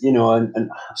did, and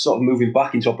sort of moving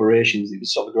back into operations, it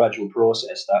was sort of a gradual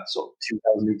process, that sort of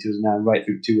 2008, 2009, right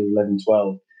through 2011,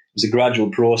 12. It was a gradual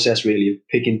process, really, of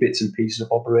picking bits and pieces up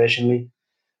operationally.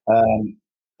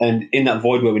 And in that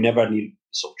void where we never had any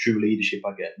sort of true leadership,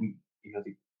 I get,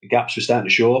 the gaps were starting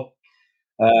to show.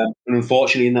 And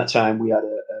unfortunately, in that time, we had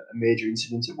a major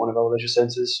incident at one of our leisure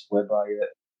centres whereby a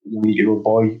young 8-year-old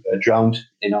boy drowned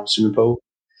in our swimming pool.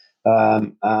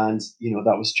 And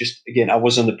that was just, again, I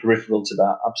was on the peripheral to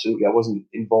that. Absolutely, I wasn't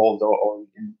involved or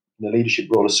in the leadership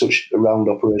role as such around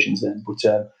operations then.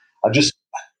 But I just,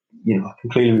 I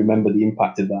can clearly remember the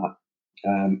impact of that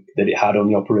that it had on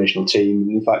the operational team,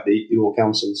 and in fact the whole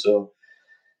council. So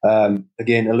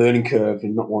again, a learning curve,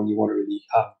 and not one you want to really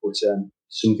have, but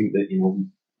something that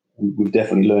we've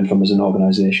definitely learned from as an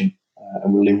organisation,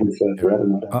 and we'll live with forever.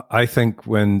 No doubt. I think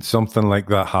when something like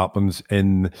that happens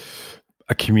in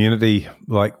a community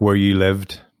like where you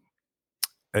lived,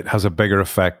 it has a bigger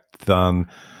effect than,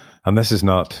 and this is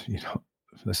not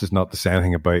to say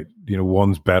anything about,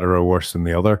 one's better or worse than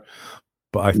the other.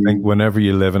 But I think whenever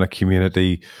you live in a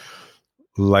community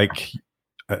like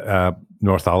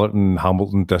Northallerton,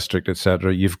 Hambleton District,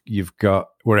 etc., you've got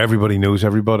where everybody knows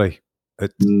everybody.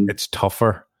 It's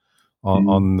tougher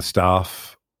on the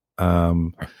staff.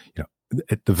 The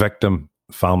victim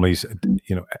families,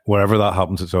 wherever that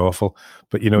happens, it's awful.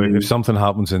 But if something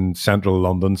happens in central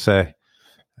London, say,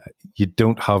 you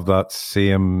don't have that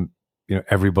same.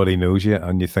 Everybody knows you,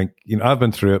 and you think. I've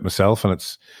been through it myself, and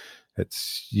it's.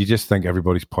 You just think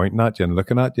everybody's pointing at you and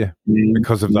looking at you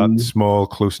because of that small,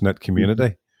 close-knit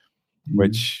community,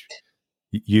 which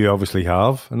you obviously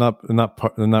have in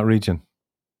that region.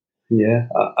 Yeah,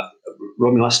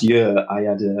 Roman, last year I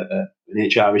had an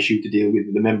HR issue to deal with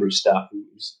a member of staff who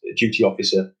was a duty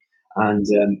officer, and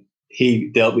he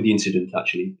dealt with the incident.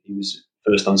 Actually, he was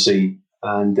first on scene,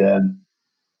 and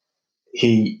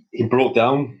he broke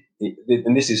down.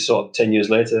 And this is sort of 10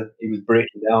 years later. He was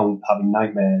breaking down, having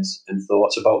nightmares and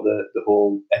thoughts about the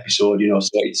whole episode. So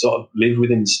it sort of lived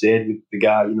with him and stayed with the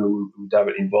guy, who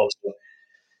directly involved. So,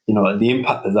 the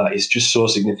impact of that is just so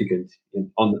significant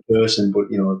on the person, but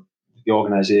the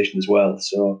organisation as well.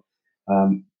 So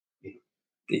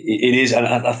it is, and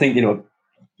I think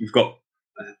you've got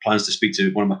plans to speak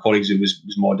to one of my colleagues who was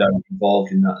more directly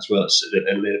involved in that as well. It's a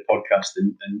later podcast,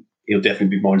 and he'll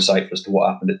definitely be more insightful as to what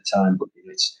happened at the time. But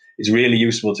it's really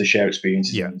useful to share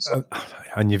experiences. Yeah,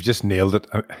 and you've just nailed it.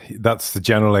 That's the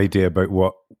general idea about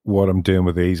what I'm doing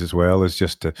with these as well, is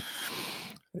just to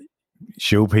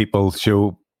show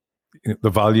the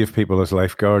value of people as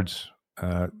lifeguards.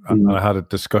 And I had a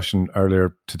discussion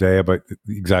earlier today about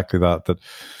exactly that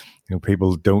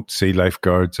people don't see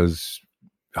lifeguards as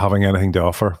having anything to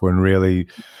offer, when really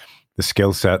the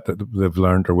skill set that they've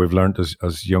learned or we've learned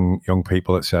as young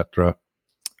people, etc.,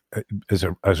 is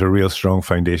a real strong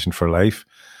foundation for life.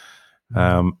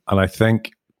 And I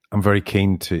think I'm very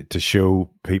keen to show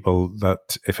people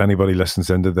that if anybody listens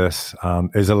into this and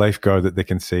is a lifeguard, that they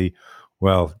can see,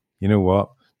 well, you know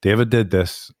what, David did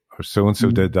this, or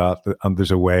so-and-so did that, and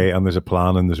there's a way, and there's a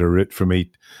plan, and there's a route for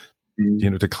me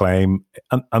to claim,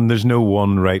 and there's no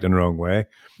one right and wrong way.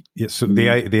 Yeah, so the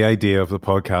idea of the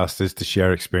podcast is to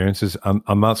share experiences,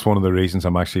 and that's one of the reasons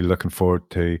I'm actually looking forward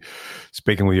to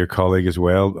speaking with your colleague as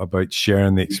well about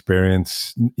sharing the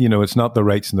experience. It's not the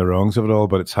rights and the wrongs of it all,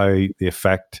 but it's how the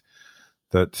effect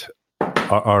that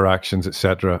our actions,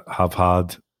 etc., have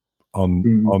had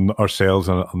on ourselves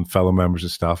and on fellow members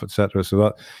of staff, etc. So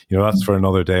that that's for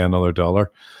another day, another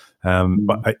dollar.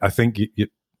 But I think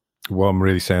what I'm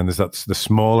really saying is that's the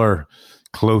smaller,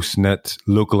 close-knit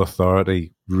local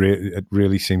authority. It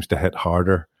really seems to hit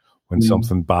harder when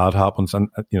something bad happens, and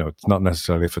it's not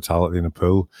necessarily a fatality in a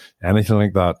pool. Anything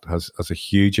like that has a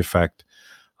huge effect,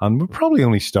 and we're probably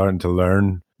only starting to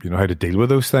learn, how to deal with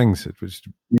those things. It was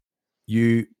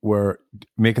you were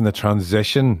making the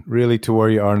transition really to where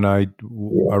you are now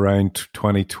around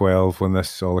 2012 when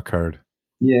this all occurred.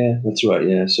 Yeah, that's right.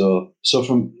 Yeah, so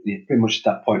from pretty much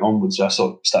that point onwards, I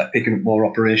sort of started picking up more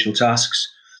operational tasks,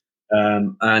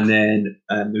 and then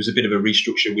there was a bit of a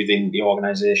restructure within the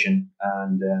organisation,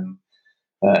 and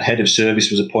head of service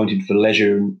was appointed for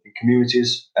leisure and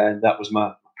communities, and that was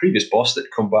my previous boss that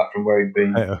had come back from where he'd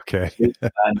been,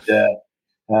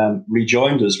 and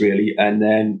rejoined us really, and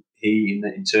then he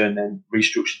in turn then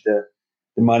restructured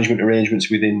the management arrangements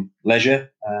within leisure,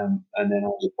 and then I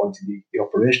was appointed the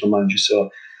operational manager. So,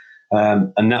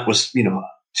 and that was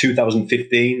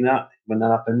 2015 that when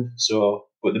that happened. So,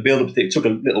 but the build up it took a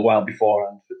little while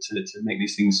beforehand to make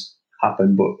these things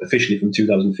happen. But officially from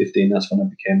 2015, that's when I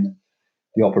became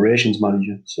the operations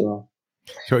manager. So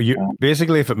you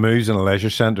basically, if it moves in a leisure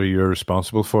centre, you're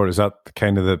responsible for it. Is that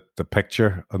kind of the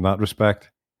picture in that respect?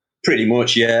 Pretty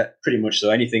much, yeah, pretty much.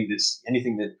 So anything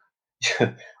that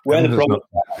where the problems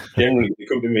are, generally they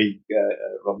come to me,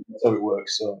 Robin. That's how it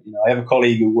works. So I have a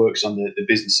colleague who works on the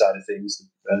business side of things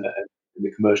and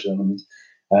the commercial element,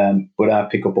 but I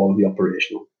pick up all of the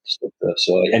operational stuff there.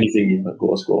 So anything that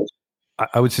goes.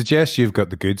 I would suggest you've got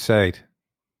the good side.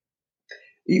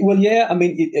 Well, yeah, I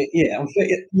mean,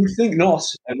 you think not,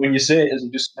 and when you say it, as I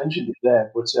just mentioned it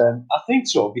there, but I think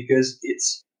so because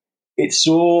it's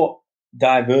so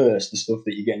diverse, the stuff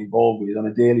that you get involved with on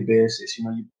a daily basis.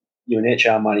 You're an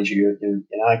HR manager, you're an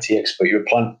IT expert, you're a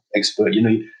plant expert.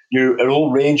 You're a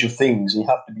whole range of things, and you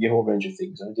have to be a whole range of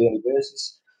things on a daily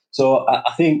basis. So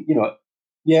I think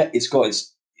it's got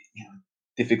its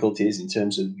difficulties in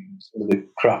terms of some of the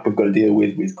crap we've got to deal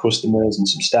with customers and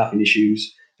some staffing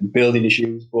issues and building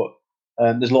issues, but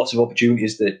there's lots of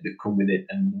opportunities that come with it,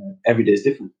 and every day is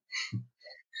different.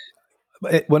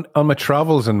 When on my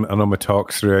travels and on my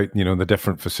talks throughout, the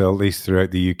different facilities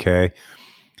throughout the UK,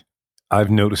 I've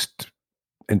noticed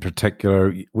in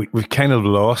particular we've kind of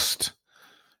lost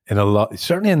in a lot.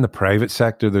 Certainly in the private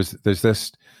sector, there's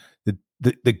this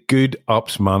the good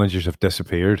ops managers have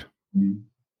disappeared.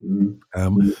 Now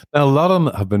a lot of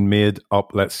them have been made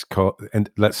up. Let's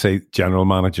say general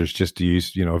managers, just to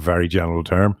use a very general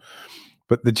term,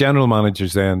 but the general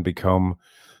managers then become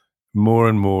more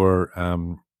and more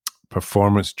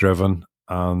performance driven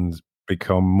and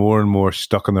become more and more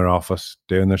stuck in their office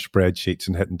doing their spreadsheets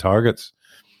and hitting targets.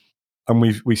 And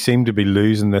we seem to be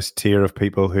losing this tier of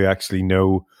people who actually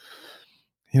know,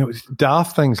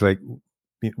 daft things like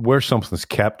where something's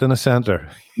kept in a centre.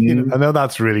 I know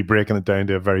that's really breaking it down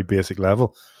to a very basic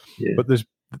level, but there's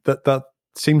that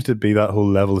seems to be that whole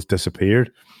level has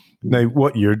disappeared. Now,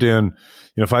 what you're doing,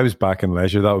 if I was back in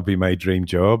leisure, that would be my dream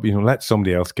job. Let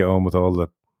somebody else get on with all the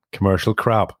commercial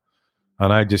crap,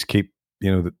 and I just keep,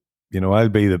 I'll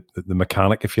be the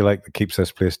mechanic, if you like, that keeps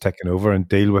this place ticking over and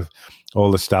deal with all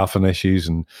the staffing issues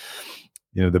and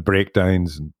the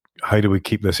breakdowns and how do we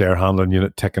keep this air handling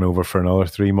unit ticking over for another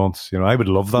 3 months. I would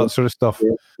love that sort of stuff.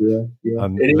 Yeah.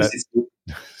 And let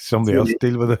somebody else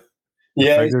deal with it.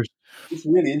 Yeah, it's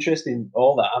really interesting,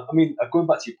 all that. I mean, going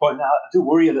back to your point now, I do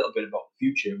worry a little bit about the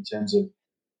future in terms of,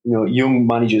 young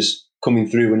managers coming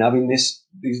through and having this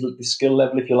skill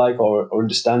level, if you like, or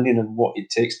understanding of what it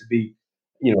takes to be,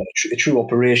 a true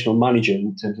operational manager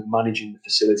in terms of managing the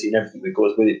facility and everything that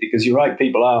goes with it. Because you're right,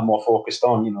 people are more focused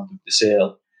on, the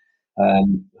sale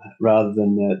rather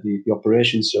than the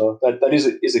operations. So that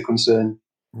is a concern.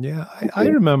 Yeah, I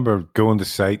remember going to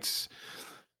sites.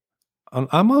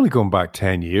 I'm only going back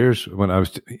 10 years when I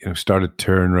was, started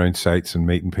touring around sites and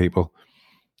meeting people.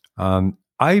 And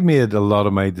I made a lot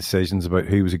of my decisions about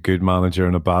who was a good manager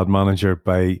and a bad manager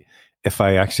by if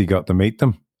I actually got to meet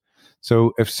them.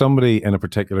 So if somebody in a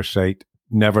particular site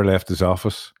never left his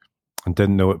office and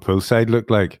didn't know what poolside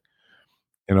looked like,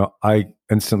 I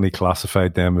instantly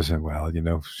classified them as, well,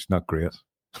 she's not great.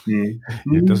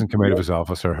 It doesn't come out of his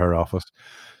office or her office.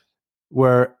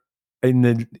 Where in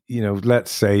the,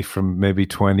 let's say from maybe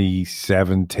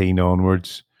 2017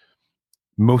 onwards,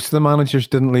 most of the managers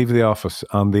didn't leave the office,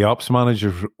 and the ops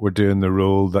managers were doing the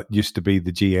role that used to be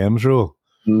the GM's role,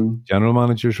 general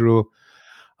manager's role.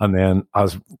 And then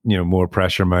as, more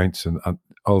pressure mounts and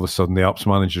all of a sudden the ops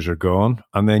managers are gone.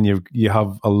 And then you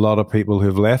have a lot of people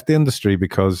who've left the industry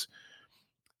because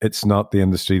it's not the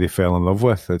industry they fell in love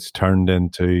with. It's turned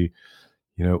into,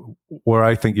 where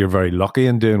I think you're very lucky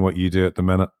in doing what you do at the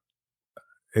minute.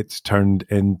 It's turned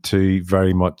into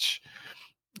very much,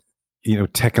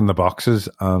 ticking the boxes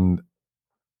and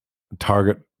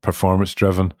target performance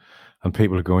driven. And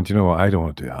people are going, I don't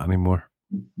want to do that anymore.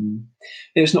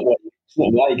 It's not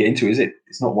why you get into it, is it?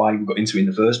 It's not why we got into it in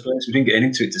the first place. We didn't get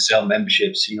into it to sell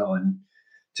memberships, and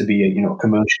to be a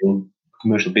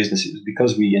commercial business. It was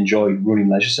because we enjoy running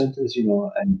leisure centres,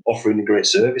 and offering a great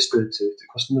service to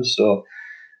customers. So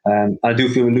I do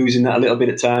feel we're losing that a little bit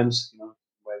at times, where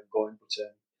we're going.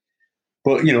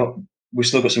 But we've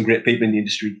still got some great people in the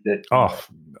industry that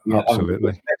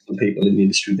absolutely excellent people in the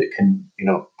industry that can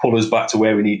pull us back to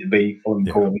where we need to be following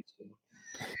COVID.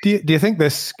 Do you think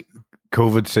this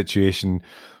COVID situation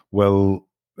will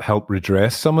help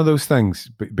redress some of those things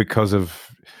because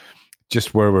of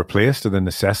just where we're placed and the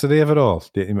necessity of it all?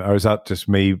 Or is that just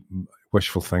me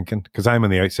wishful thinking? Because I'm on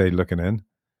the outside looking in.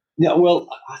 Yeah, well,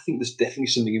 I think there's definitely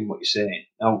something in what you're saying.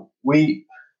 Now,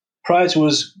 prior to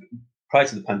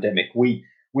the pandemic,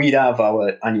 we'd have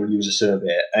our annual user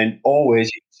survey, and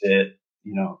always, you'd say,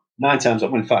 9 times,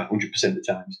 in fact, 100% of the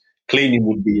times, cleaning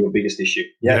would be your biggest issue.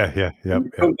 Yeah.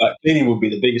 Cleaning would be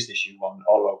the biggest issue on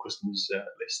all of our customers'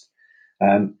 list.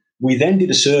 We then did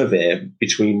a survey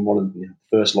between one of the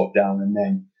first lockdown and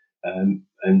then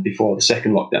and before the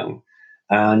second lockdown,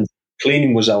 and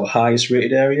cleaning was our highest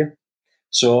rated area.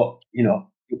 So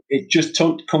it just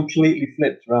completely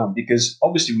flipped around, because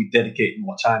obviously we dedicated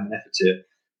more time and effort to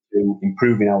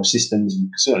improving our systems and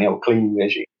certainly our cleaning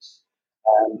regimes.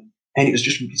 And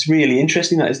it's really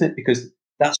interesting, that, isn't it? Because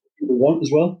that's what people want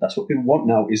as well. That's what people want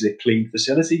now, is a clean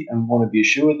facility, and want to be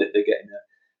assured that they're getting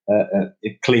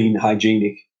a clean,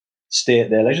 hygienic stay at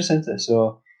their leisure centre.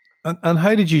 So, and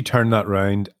how did you turn that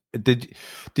round? Did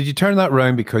you turn that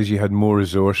round because you had more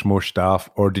resource, more staff,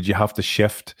 or did you have to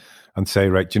shift and say,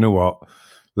 right, do you know what?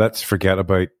 Let's forget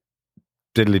about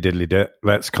diddly-diddly-dit.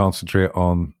 Let's concentrate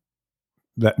on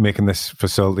making this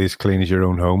facility as clean as your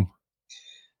own home.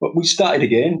 But we started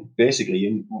again, basically.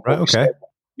 And right, okay.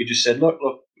 We just said, look,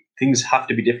 things have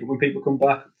to be different when people come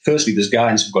back. Firstly, there's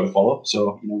guidance we've got to follow.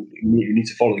 So, you need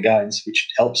to follow the guidance, which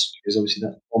helps, because obviously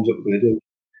that informs what we're going to do.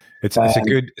 It's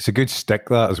a good stick,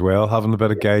 that, as well, having a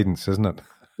bit of guidance, isn't it?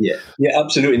 Yeah,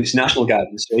 absolutely. And it's national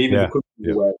guidance, so even the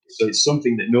company aware. So it's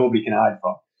something that nobody can hide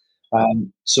from.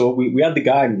 So we had the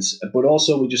guidance, but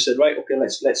also we just said, right, okay,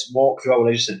 let's walk through our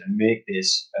leisure centre and make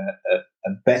this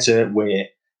a better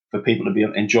way for people to be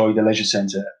able to enjoy the leisure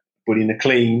centre, but in a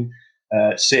clean,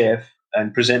 safe,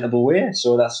 and presentable way.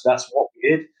 So that's what we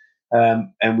did,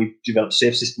 and we developed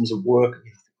safe systems of work,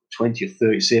 20 or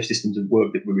 30 safe systems of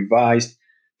work that were revised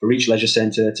for each leisure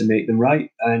centre to make them right.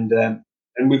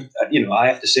 And we've, I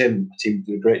have to say, my team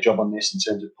did a great job on this in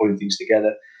terms of pulling things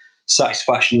together.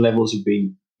 Satisfaction levels have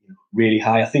been really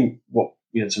high. I think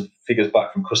some figures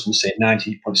back from customers saying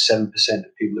 90.7%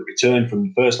 of people that returned from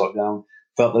the first lockdown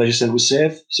felt the leisure centre was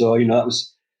safe. So, that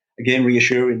was, again,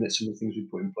 reassuring that some of the things we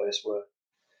put in place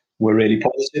were really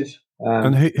positive.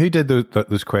 And who did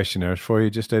those questionnaires for you,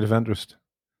 just out of interest?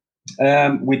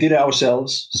 We did it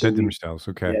ourselves. Did them yourselves,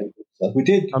 okay. Yeah, we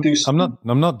did do some.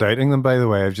 I'm not doubting them, by the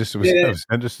way. I was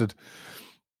interested.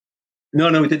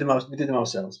 No, we did them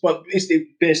ourselves. But it's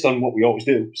based on what we always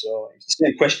do. So it's the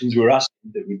same questions we were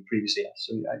asking that we previously asked.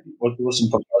 So there was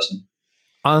some comparison.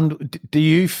 And do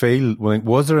you feel,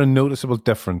 was there a noticeable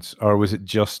difference, or was it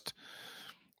just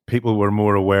people were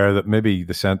more aware that maybe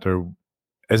the centre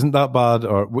isn't that bad,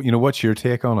 or what's your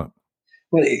take on it?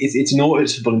 Well, it's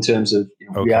noticeable in terms of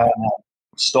we are now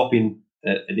stopping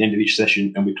at the end of each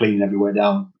session, and we're cleaning everywhere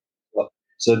down.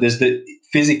 So there's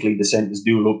physically the centres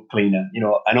do look cleaner,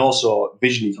 and also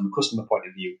visually from a customer point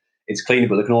of view, it's cleaner,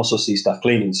 but they can also see staff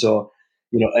cleaning. So,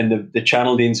 and they're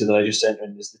channeled into the leisure centre,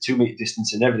 and there's the 2 metre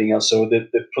distance and everything else. So the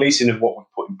policing of what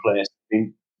we've put in place has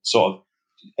been sort of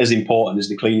as important as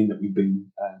the cleaning that we've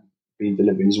been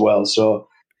delivering as well. So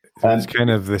it's kind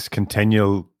of this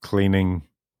continual cleaning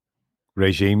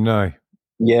regime now.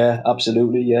 Yeah,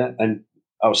 absolutely. Yeah, and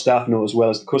our staff know as well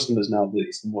as the customers now that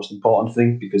it's the most important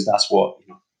thing, because that's what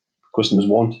customers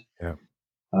want. Yeah.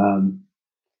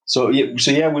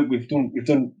 We've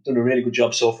done a really good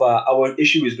job so far. Our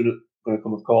issue is going to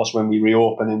come, of course, when we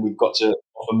reopen, and we've got to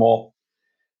offer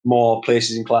more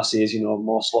places in classes,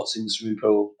 more slots in the swimming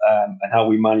pool, and how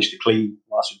we manage to clean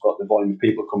whilst we've got the volume of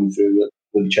people coming through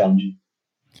will be challenging.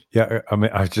 Yeah, I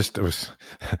mean, it was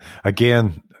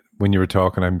again, when you were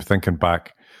talking, I'm thinking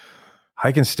back.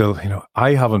 I can still,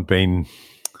 I haven't been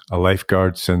a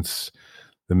lifeguard since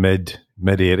the mid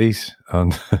 80s,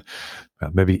 and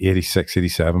maybe 86,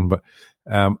 87. But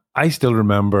I still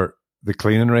remember the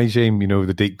cleaning regime,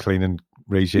 the deep cleaning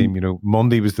regime.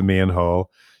 Monday was the main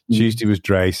hall, Tuesday was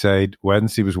dry side,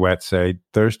 Wednesday was wet side,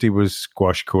 Thursday was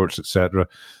squash courts, etc.,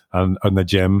 and the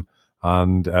gym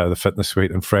and the fitness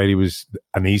suite, and Friday was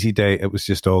an easy day. It was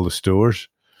just all the stores,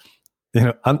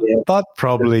 and that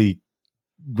probably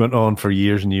went on for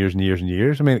years and years and years and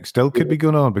years. I mean, it still could be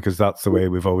going on because that's the way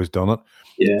we've always done it.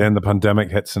 Yeah. Then the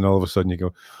pandemic hits, and all of a sudden you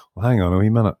go, well, hang on a wee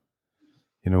minute.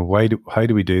 How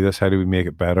do we do this? How do we make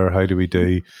it better? How do we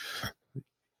do,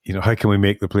 how can we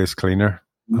make the place cleaner?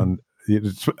 And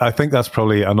I think that's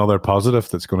probably another positive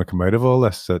that's going to come out of all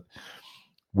this, that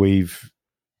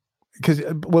because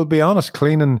we'll be honest,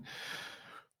 cleaning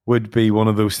would be one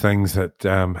of those things that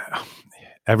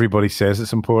everybody says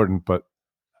it's important, but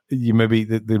you maybe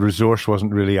the resource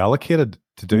wasn't really allocated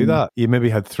to do that. You maybe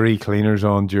had 3 cleaners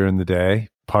on during the day,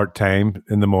 part-time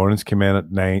in the mornings, came in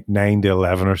at 9 to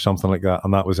 11 or something like that,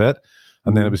 and that was it.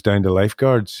 And then it was down to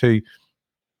lifeguards who,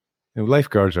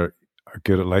 lifeguards are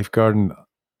good at lifeguarding.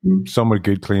 Some are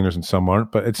good cleaners and some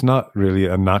aren't, but it's not really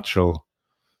a natural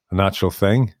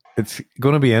thing. It's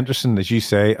going to be interesting, as you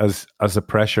say, as the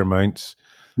pressure mounts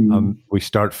and we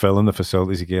start filling the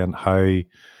facilities again, how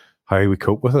we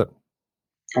cope with it.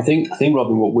 I think,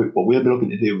 Robin, what we'll be looking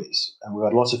to do is, and we've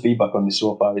had lots of feedback on this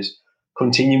so far, is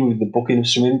continue with the booking of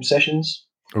swimming sessions.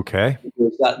 Okay.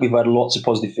 That we've had lots of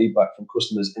positive feedback from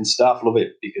customers, and staff love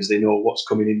it because they know what's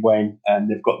coming in when, and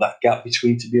they've got that gap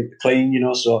between to be able to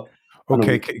clean, So.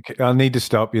 Okay, I need to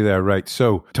stop you there. Right.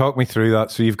 So talk me through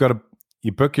that. So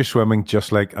you book your swimming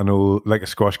just like like a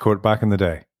squash court back in the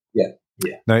day.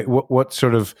 Yeah. Now, what's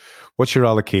your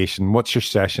allocation? What's your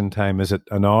session time? Is it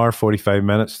an hour, 45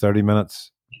 minutes, 30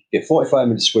 minutes? Yeah, 45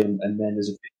 minutes swim, and then there's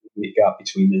a 15-minute gap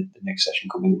between the next session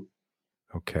coming in.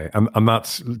 Okay, and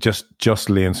that's just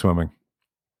lane swimming.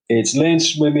 It's lane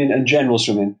swimming and general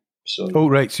swimming. So. Oh,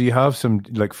 right. So you have some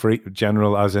like free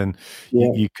general, as in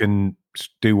you can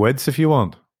do widths if you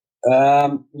want.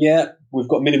 Yeah, we've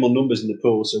got minimal numbers in the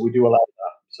pool, so we do allow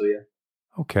that. So yeah.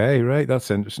 Okay, right. That's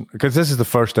interesting because this is the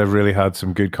first I've really had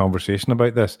some good conversation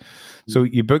about this. So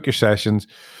you book your sessions.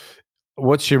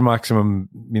 What's your maximum?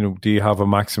 Do you have a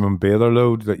maximum baler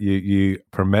load that you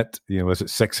permit? Is it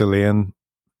 6 a lane,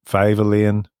 5 a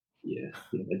lane? Yeah.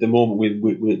 At the moment,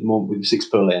 with 6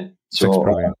 per lane. So, 6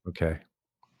 per lane. Okay.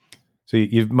 So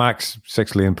you've max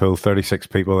 6 lane pool, 36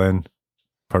 people in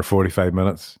per 45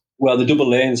 minutes. Well, the double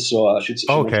lanes, so I should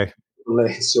say. Okay.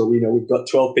 Lanes, so we've got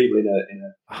 12 people in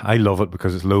a. I love it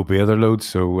because it's low baler load,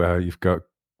 so you've got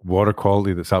water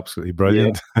quality that's absolutely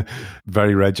brilliant,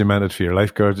 very regimented for your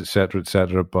lifeguards,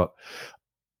 etc. But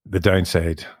the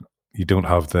downside, you don't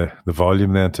have the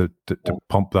volume then to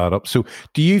pump that up. So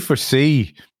do you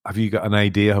foresee, have you got an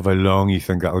idea of how long you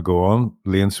think that'll go on,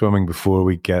 lane swimming, before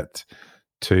we get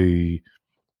to,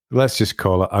 let's just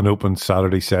call it an open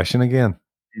Saturday session again?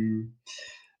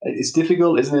 It's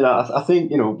difficult, isn't it? I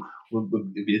think, we'll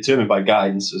be determined by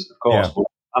guidance, of course, but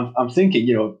I'm thinking,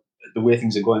 the way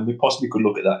things are going, we possibly could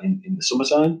look at that in the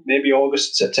summertime, maybe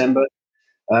August, September.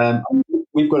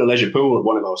 We've got a leisure pool at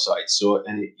one of our sites, so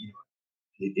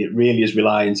it really is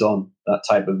reliant on that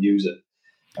type of user.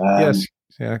 Yes,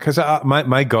 yeah, because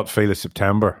my gut feel is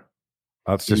September.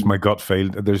 That's just my gut feel.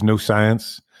 There's no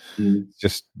science.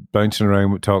 Just bouncing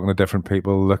around, talking to different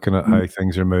people, looking at how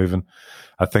things are moving.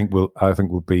 I think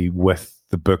we'll be with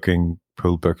the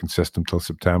pool booking system till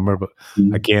September. But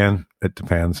again, it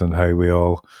depends on how we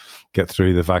all get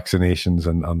through the vaccinations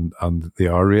and the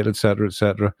R rate,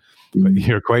 etc. But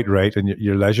you're quite right. And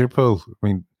your leisure pool, I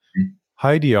mean,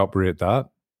 how do you operate that?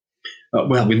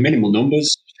 Well, with minimal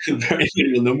numbers, very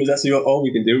minimal numbers. That's all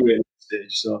we can do really at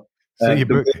this stage. So you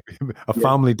book a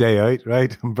family day out,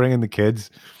 right? I'm bringing the kids,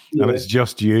 and it's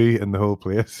just you and the whole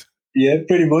place. Yeah,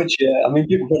 pretty much. Yeah, I mean,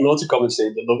 people got loads of comments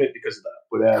saying they love it because of that.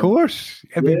 But of course,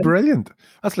 it'd be brilliant.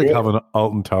 That's like having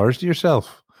Alton Towers to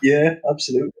yourself. Yeah,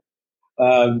 absolutely.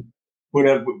 But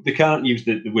they can't use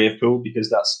the wave pool because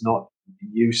that's not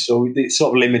used. So it's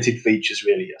sort of limited features,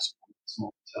 really.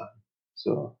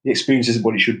 So the experience isn't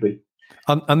what it should be.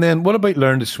 And then what about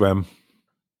learn to swim?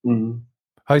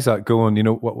 How's that going?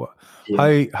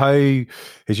 How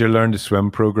has your learn to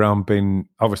swim program been?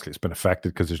 Obviously, it's been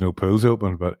affected because there's no pools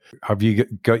open. But have you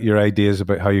got your ideas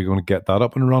about how you're going to get that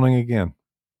up and running again?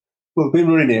 Well, we've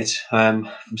been running it from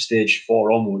stage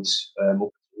 4 onwards up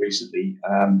recently,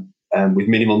 with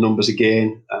minimal numbers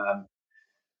again.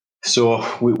 So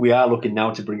we are looking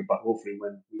now to bring it back. Hopefully,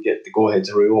 when we get the go ahead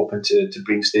to reopen, to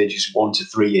bring stages 1 to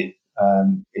 3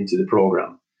 into the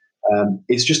program.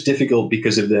 It's just difficult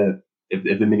because of the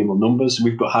minimal numbers.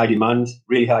 We've got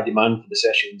really high demand for the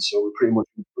sessions, so we're pretty much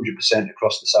 100%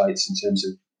 across the sites in terms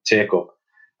of take up.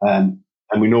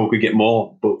 And we know we could get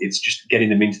more, but it's just getting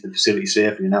them into the facility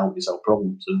safely now is our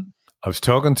problem. So I was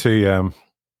talking to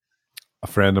a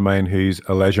friend of mine who's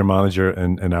a leisure manager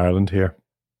in Ireland here.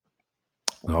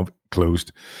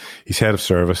 Closed. He's head of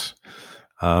service.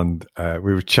 And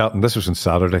we were chatting. This was on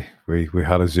Saturday. We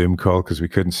had a Zoom call because we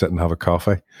couldn't sit and have a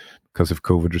coffee because of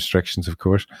COVID restrictions, of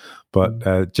course.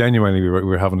 But genuinely, we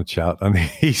were having a chat. And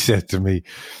he said to me,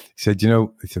 he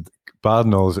said, bad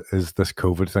and all is this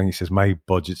COVID thing. He says, my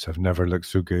budgets have never looked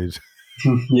so good.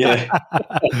 Yeah.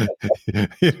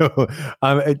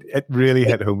 And it really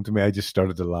hit home to me. I just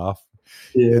started to laugh.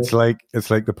 Yeah. It's like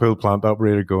the pool plant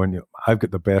operator going, I've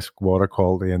got the best water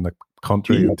quality in the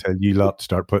country until you lot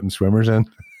start putting swimmers in.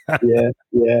 Yeah.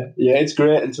 It's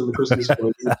great until the customers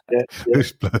come in.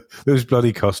 Yeah. Those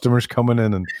bloody customers coming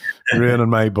in and ruining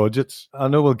my budgets. I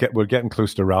know we're getting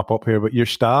close to wrap up here, but your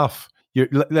staff,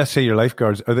 let's say your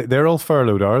lifeguards, they're all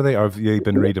furloughed, are they? Or have they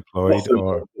been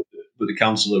redeployed? But the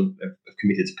council have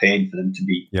committed to paying for them to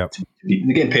be, Yep. to be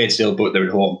they're getting paid still, but they're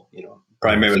at home,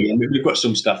 primarily. And we've got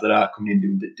some staff that are coming in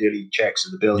doing the daily checks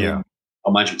of the building. Yeah.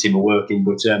 Our management team are working,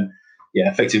 but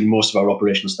effectively most of our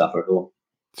operational staff are at home.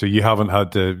 So you haven't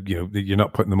had to, you're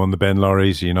not putting them on the bin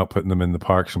lorries, you're not putting them in the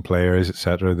parks and play areas,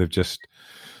 etc. They've just...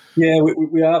 Yeah,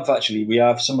 we have actually. We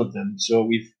have some of them. So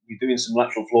we're doing some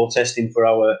lateral flow testing for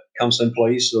our council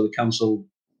employees. So the council,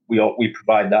 we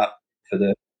provide that for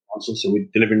the council. So we're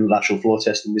delivering lateral flow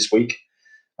testing this week.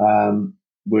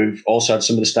 We've also had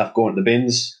some of the staff going to the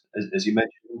bins, as you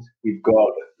mentioned. We've got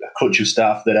a clutch of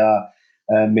staff that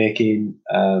are making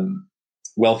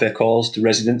welfare calls to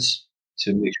residents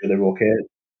to make sure they're okay,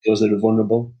 those that are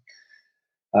vulnerable.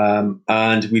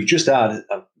 And we've just had,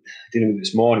 dealing with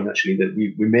this morning actually, that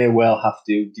we may well have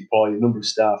to deploy a number of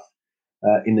staff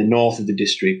in the north of the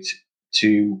district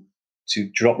to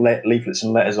drop leaflets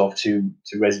and letters off to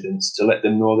residents to let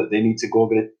them know that they need to go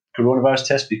get a coronavirus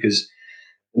test, because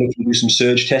we're looking to do some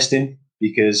surge testing,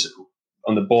 because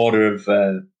on the border of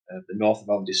the north of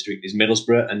our district is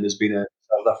Middlesbrough, and there's been a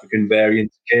South African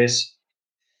variant case.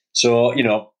 So,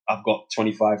 I've got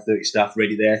 25, 30 staff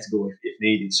ready there to go if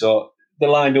needed. So they're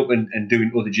lined up and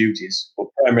doing other duties. But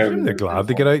primarily, they're glad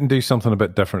to get out and do something a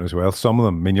bit different as well. Some of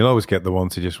them, I mean, you'll always get the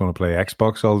ones who just want to play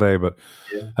Xbox all day, but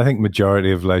I think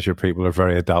majority of leisure people are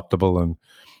very adaptable and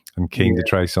keen to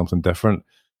try something different.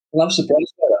 Well, I'm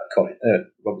surprised by that, Colin.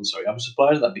 Robin, sorry. I'm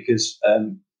surprised at that, because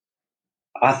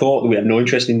I thought that we had no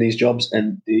interest in these jobs,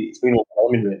 and it's been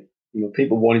overwhelming, really.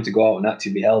 People wanting to go out and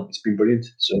actively help. It's been brilliant.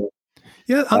 So.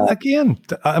 Yeah, and again,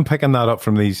 I'm picking that up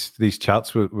from these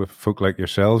chats with folk like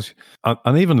yourselves,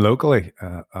 and even locally.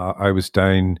 I was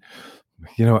down,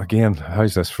 again,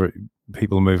 how's this for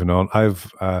people moving on?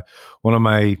 I've one of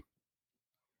my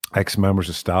ex-members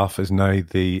of staff is now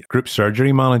the group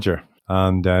surgery manager,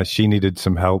 and she needed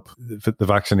some help with the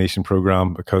vaccination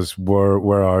program, because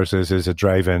where ours is a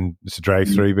drive-in, it's a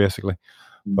drive-through basically,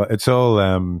 but it's all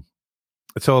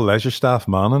leisure staff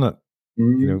manning it.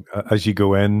 As you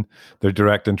go in, they're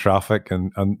directing traffic,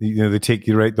 and they take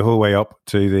you right the whole way up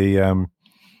to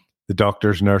the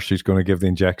doctor's nurse who's going to give the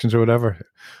injections or whatever.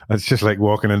 It's just like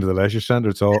walking into the leisure centre.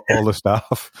 It's all the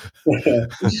staff,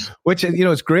 which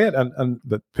it's great, and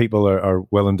that people are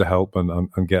willing to help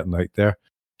and getting out there.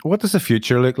 What does the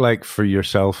future look like for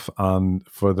yourself and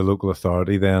for the local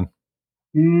authority then?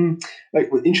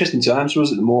 Interesting times for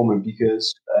us at the moment,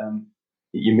 because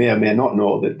you may or may not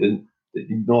know that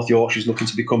North Yorkshire is looking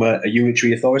to become a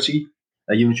unitary authority,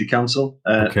 a unitary council.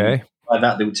 Okay. By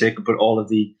that, they would put all of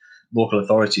the local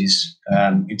authorities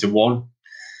into one,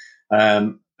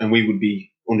 and we would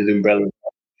be under the umbrella of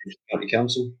the county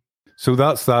council. So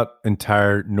that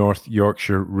entire North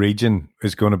Yorkshire region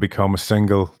is going to become a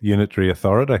single unitary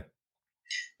authority?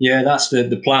 Yeah, that's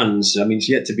the plans. I mean, it's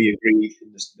yet to be agreed.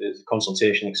 There's a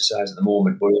consultation exercise at the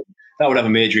moment, but that would have a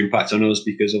major impact on us,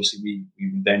 because obviously we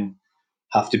would then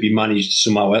have to be managed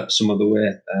some other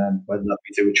way, whether that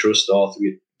be through a trust or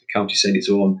through the county setting its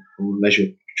own leisure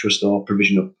trust or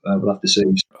provision of, we'll have to see.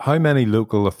 How many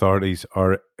local authorities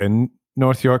are in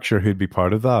North Yorkshire who'd be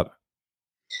part of that?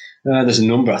 There's a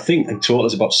number. I think in total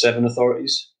there's about 7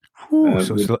 authorities.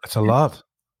 So it's a lot.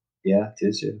 Yeah, it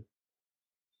is, yeah.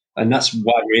 And that's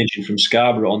wide-ranging from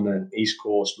Scarborough on the east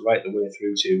coast right the way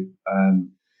through to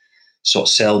sort of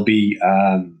Selby,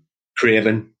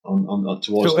 Craven on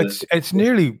towards. So it's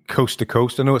nearly coast to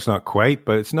coast. I know it's not quite,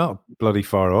 but it's not bloody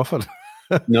far off it.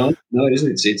 No, it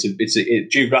isn't.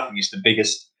 Geographically, it's the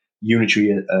biggest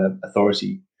unitary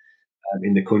authority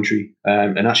in the country,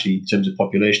 and actually, in terms of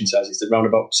population size, it's around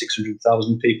about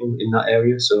 600,000 people in that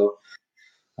area. So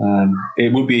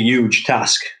it would be a huge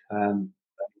task.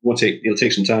 It'll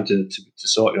take some time to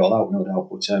sort it all out, no doubt.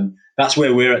 But that's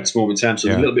where we're at this moment in time. So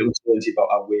there's a little bit of uncertainty about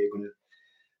how we're going to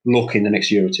look in the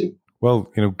next year or two.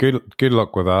 Well, good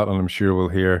luck with that, and I'm sure we'll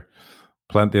hear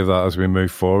plenty of that as we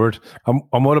move forward. And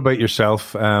what about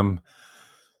yourself?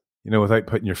 Without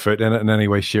putting your foot in it in any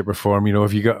way, shape, or form,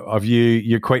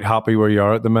 you're quite happy where you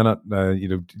are at the minute,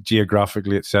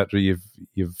 geographically, etc.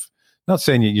 You've not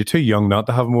saying you're too young not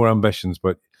to have more ambitions,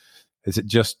 but is it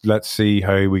just let's see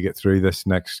how we get through this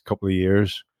next couple of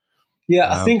years?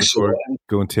 Yeah, I think so.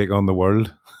 Go and take on the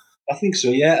world. I think so,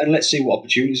 yeah, and let's see what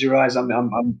opportunities arise.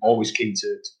 I'm always keen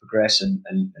to progress and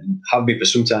have been for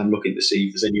some time looking to see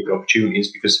if there's any other opportunities,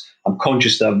 because I'm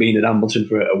conscious that I've been at Ambleton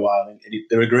for a while, and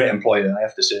they're a great employer, I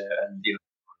have to say, and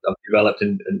I've developed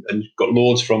and got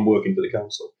loads from working for the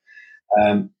council.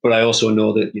 But I also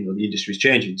know that the industry is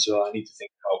changing, so I need to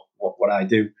think about what I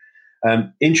do.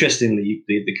 Interestingly,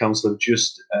 the council have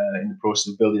just in the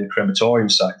process of building a crematorium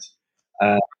site.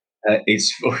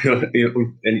 It's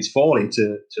and it's falling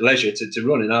to leisure to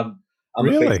run, and I'm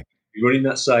Really? effectively running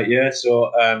that site. Yeah,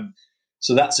 so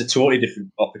that's a totally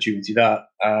different opportunity.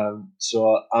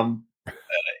 So I'm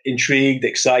intrigued,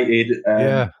 excited,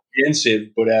 Yeah. apprehensive,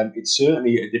 but it's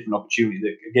certainly a different opportunity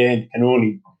that again can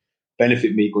only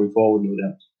benefit me going forward, no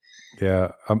doubt.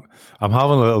 Yeah, I'm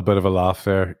having a little bit of a laugh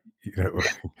there,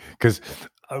 because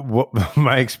what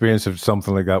my experience of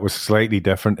something like that was slightly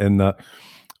different in that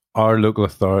our local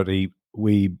authority,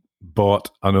 we bought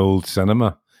an old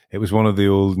cinema. It was one of the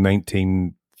old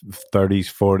 1930s,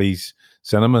 40s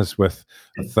cinemas with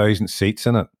 1,000 seats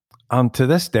in it. And to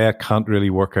this day, I can't really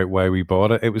work out why we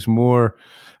bought it. It was more,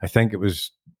 I think it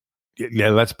was, yeah,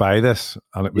 let's buy this,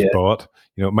 and it was Yeah, bought.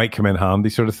 It might come in handy,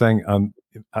 sort of thing. And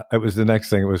it was the next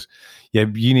thing. It was, yeah,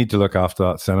 you need to look after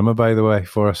that cinema, by the way,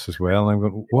 for us as well. And I'm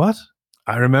going, what?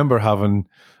 I remember having,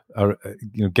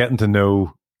 getting to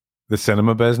know the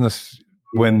cinema business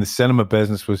when the cinema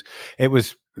business was. It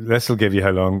was. This will give you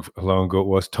how long ago it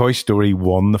was. Toy Story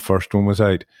 1, the first one, was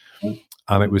out,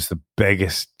 and it was the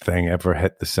biggest thing ever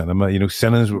hit the cinema.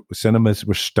 Cinemas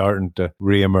were starting to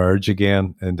re-emerge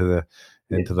again into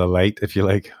the light, if you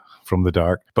like, from the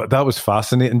dark. But that was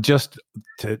fascinating, just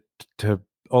to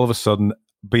all of a sudden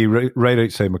be right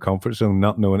outside my comfort zone,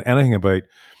 not knowing anything about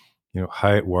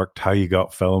how it worked, how you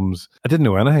got films. I didn't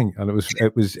know anything, and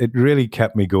it really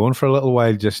kept me going for a little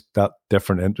while, just that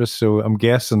different interest. So I'm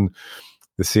guessing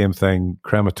the same thing,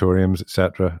 crematoriums,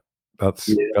 etc. That's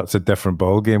a different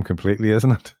ball game completely,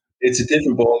 isn't it? it's a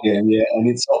different ball game, yeah, and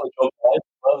it's sort of job life,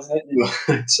 as well, isn't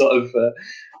it? It's sort of. So,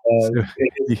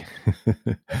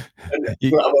 And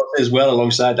you, what I will say as well,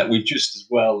 alongside that, we've just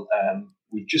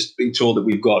been told that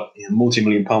we've got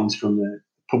multi-million pounds from the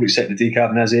public sector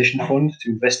decarbonisation fund to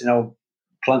invest in our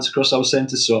plants across our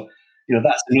centres. So,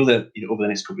 that's another, over the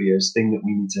next couple of years, thing that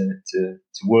we need to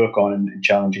work on and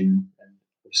challenging. And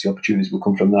obviously, opportunities will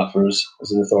come from that for us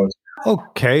as an authority.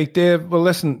 Okay, Dave. Well,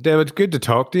 listen, David, good to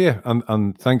talk to you,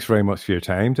 and thanks very much for your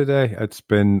time today. It's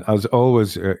been, as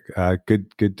always,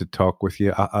 good to talk with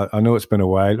you. I know it's been a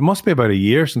while. It must be about a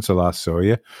year since I last saw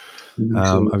you.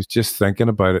 I was just thinking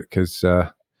about it because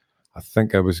I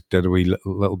think I did a wee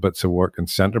little bits of work in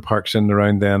Centre Parks in and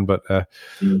around then, but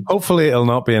hopefully it'll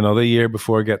not be another year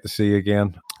before I get to see you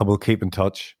again. I will keep in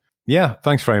touch. Yeah,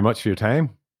 thanks very much for your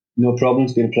time. No problem.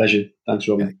 It's been a pleasure. Thanks,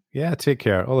 Robin. Yeah, take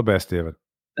care. All the best, David.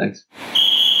 Thanks.